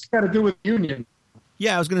 What's it got to do with union?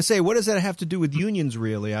 Yeah, I was going to say, what does that have to do with unions?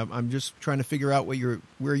 Really, I'm just trying to figure out where you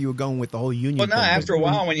were going with the whole union. Well, no. thing. After a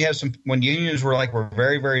while, when unions were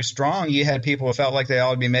very, very strong, you had people who felt like they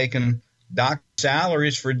ought to be making dock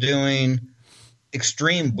salaries for doing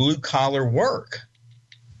extreme blue collar work.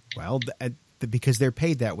 Well, because they're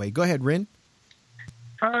paid that way. Go ahead, Rin.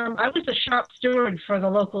 I was a shop steward for the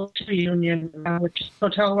local union, which is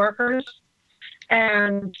hotel workers,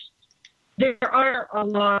 and there are a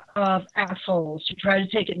lot of assholes who try to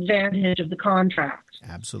take advantage of the contract.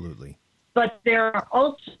 Absolutely. but there are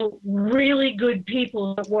also really good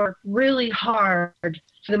people that work really hard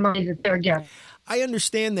for the money that they're getting. I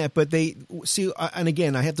understand that, but they see, and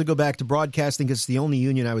again, I have to go back to broadcasting because it's the only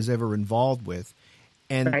union I was ever involved with.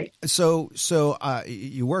 And right. so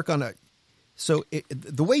you work on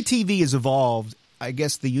the way TV has evolved, I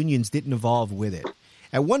guess the unions didn't evolve with it.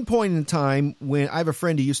 At one point in time, when I have a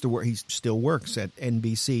friend who used to work, he still works at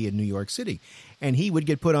NBC in New York City, and he would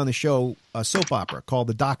get put on the show, a soap opera called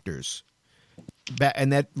The Doctors,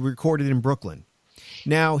 and that recorded in Brooklyn.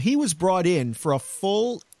 Now, he was brought in for a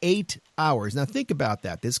full 8 hours. Now, think about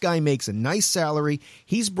that. This guy makes a nice salary.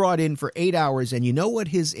 He's brought in for 8 hours, and you know what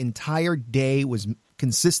his entire day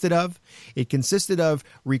consisted of? It consisted of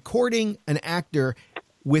recording an actor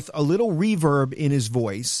with a little reverb in his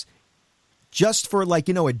voice, just for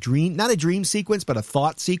a dream, not a dream sequence, but a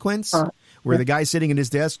thought sequence where the guy's sitting at his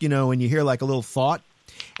desk, and you hear like a little thought.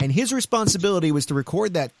 And his responsibility was to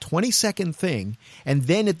record that 20-second thing. And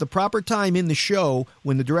then at the proper time in the show,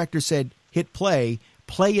 when the director said, hit play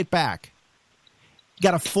it back.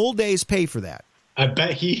 Got a full day's pay for that. I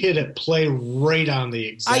bet he hit it play right on the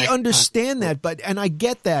exact I understand time. that, and I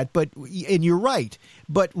get that, and you're right.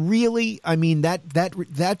 But really, I mean,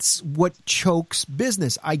 that's what chokes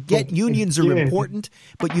business. I get unions are important,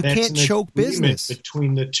 but you can't choke business.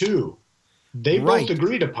 Between the two. They both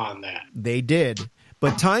agreed upon that. They did.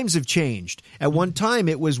 But times have changed. At one time,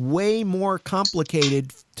 it was way more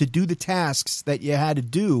complicated to do the tasks that you had to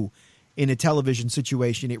do in a television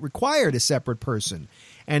situation. It required a separate person.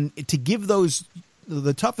 And to give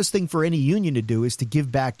the toughest thing for any union to do is to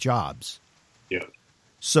give back jobs. Yeah.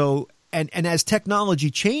 So, and as technology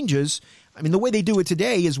changes, I mean, the way they do it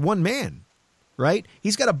today is one man, right?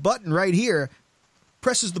 He's got a button right here,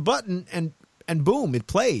 presses the button, and boom, it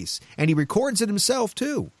plays. And he records it himself,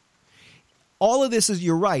 too. All of this is,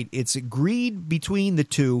 you're right, it's agreed between the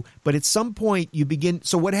two, but at some point you begin.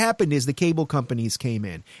 So what happened is the cable companies came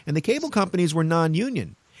in, and the cable companies were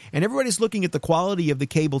non-union. And everybody's looking at the quality of the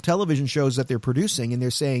cable television shows that they're producing, and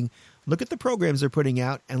they're saying, look at the programs they're putting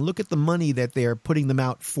out, and look at the money that they're putting them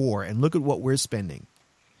out for, and look at what we're spending.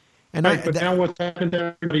 And right, but now what's happened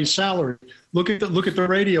to everybody's salary? Look at the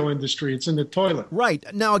radio industry; it's in the toilet. Right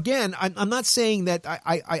now, again, I'm not saying that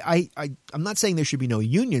I'm not saying there should be no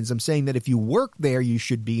unions. I'm saying that if you work there, you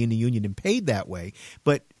should be in a union and paid that way.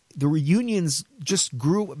 But the unions just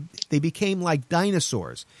grew; they became like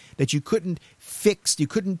dinosaurs that you couldn't fix. They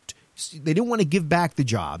didn't want to give back the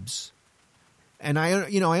jobs. And I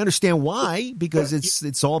understand why, because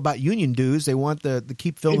it's all about union dues. They want to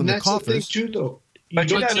keep filling the coffers. That's the thing too, though. But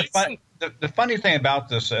the funny thing about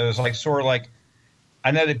this is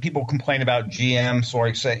I know that people complain about GM,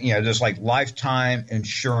 just like lifetime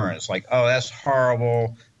insurance, like, oh, that's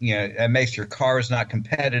horrible. It makes your cars not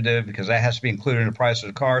competitive because that has to be included in the price of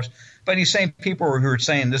the cars. But these same people who are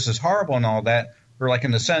saying this is horrible and all that, who are like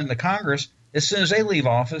in the Senate and the Congress, as soon as they leave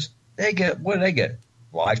office, what do they get?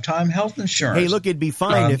 Lifetime health insurance. Hey, look, it'd be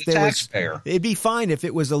fine if it'd be fine if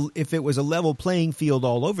it was a level playing field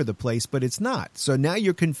all over the place, but it's not. So now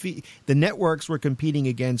the networks were competing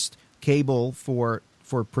against cable for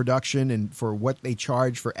production and for what they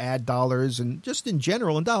charge for ad dollars and just in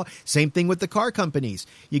general and dollar. Same thing with the car companies.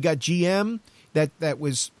 You got GM that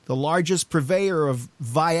was the largest purveyor of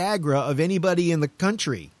Viagra of anybody in the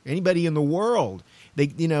country, anybody in the world.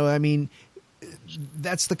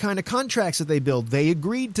 That's the kind of contracts that they build. They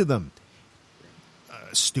agreed to them.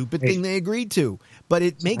 Stupid thing they agreed to. But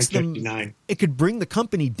it makes them – it could bring the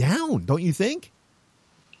company down, don't you think?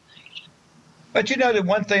 But the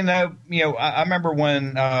one thing, though, I remember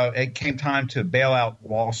when it came time to bail out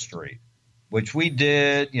Wall Street, which we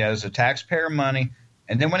did, as a taxpayer money.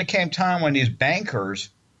 And then when it came time when these bankers,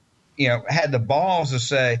 had the balls to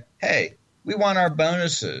say, hey, we want our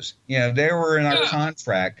bonuses. They were in our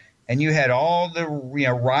contract. And you had all the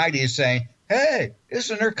righties saying, "Hey, it's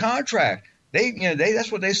in their contract.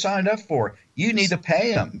 That's what they signed up for. You need to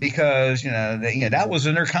pay them because that was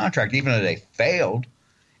in their contract, even though they failed."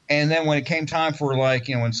 And then when it came time for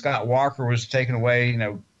when Scott Walker was taking away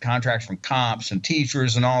contracts from cops and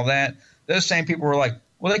teachers and all that, those same people were like,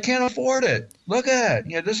 "Well, they can't afford it. Look at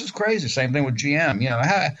it. This is crazy." Same thing with GM.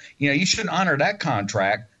 You shouldn't honor that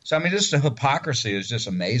contract. So, just the hypocrisy is just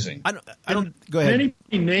amazing. I don't go ahead. Can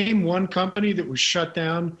anybody name one company that was shut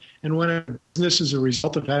down and went out of business as a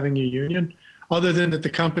result of having a union, other than that the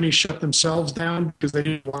company shut themselves down because they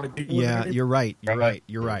didn't want to deal with it? Yeah, you're right. You're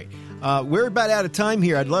right. We're about out of time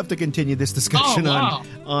here. I'd love to continue this discussion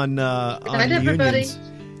on unions.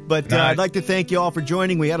 But I'd like to thank you all for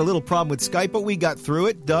joining. We had a little problem with Skype, but we got through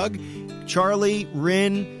it. Doug, Charlie,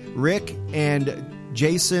 Rin, Rick, and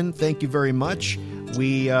Jason, thank you very much.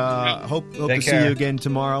 We hope to see you again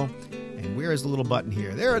tomorrow. And where is the little button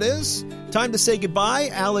here? There it is. Time to say goodbye.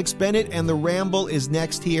 Alex Bennett and The Ramble is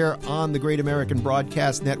next here on the Great American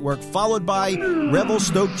Broadcast Network, followed by Rebel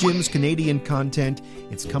Stoke Jim's Canadian content.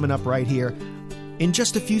 It's coming up right here in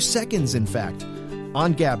just a few seconds, in fact,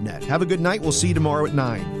 on GabNet. Have a good night. We'll see you tomorrow at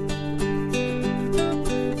 9.